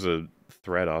 It was a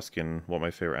thread asking what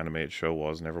my favorite animated show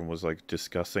was, and everyone was like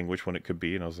discussing which one it could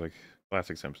be, and I was like,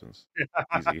 classic Simpsons.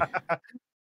 Easy.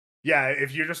 Yeah,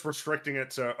 if you're just restricting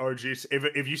it to OGs,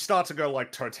 if you start to go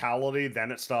like totality,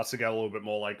 then it starts to get a little bit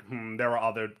more like, there are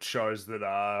other shows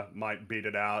that might beat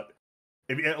it out.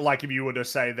 If you were to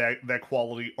say their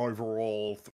quality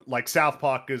overall, like South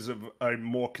Park is of a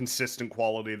more consistent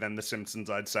quality than The Simpsons,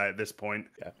 I'd say at this point.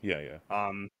 Yeah.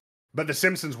 But The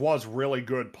Simpsons was really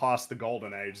good past the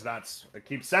golden age. I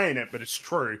keep saying it, but it's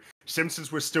true.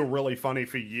 Simpsons was still really funny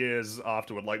for years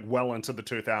afterward, like well into the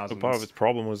 2000s. So part of its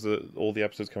problem was that all the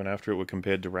episodes coming after it were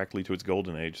compared directly to its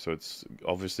golden age, so it's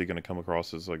obviously going to come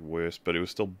across as like worse, but it was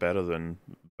still better than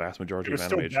vast majority It was of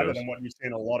still animated better shows. than what you see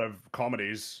in a lot of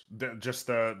comedies. Just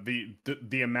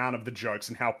the amount of the jokes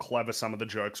and how clever some of the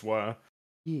jokes were.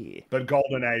 Yeah. But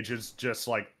Golden Age is just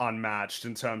like unmatched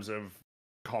in terms of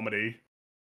comedy.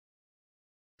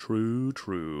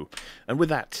 True. And with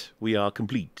that, we are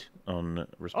complete on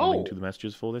responding to the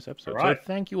messages for this episode. Right. So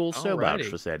thank you all so much Alrighty.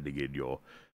 for sending in your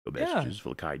Yeah. messages for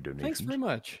the kind donations. Thanks very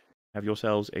much. Have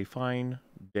yourselves a fine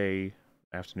day,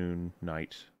 afternoon,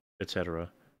 night,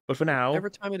 etc. But for now, Whatever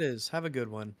time it is, have a good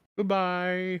one.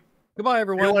 goodbye. Goodbye, See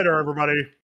everyone. you later,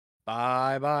 everybody.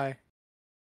 Bye.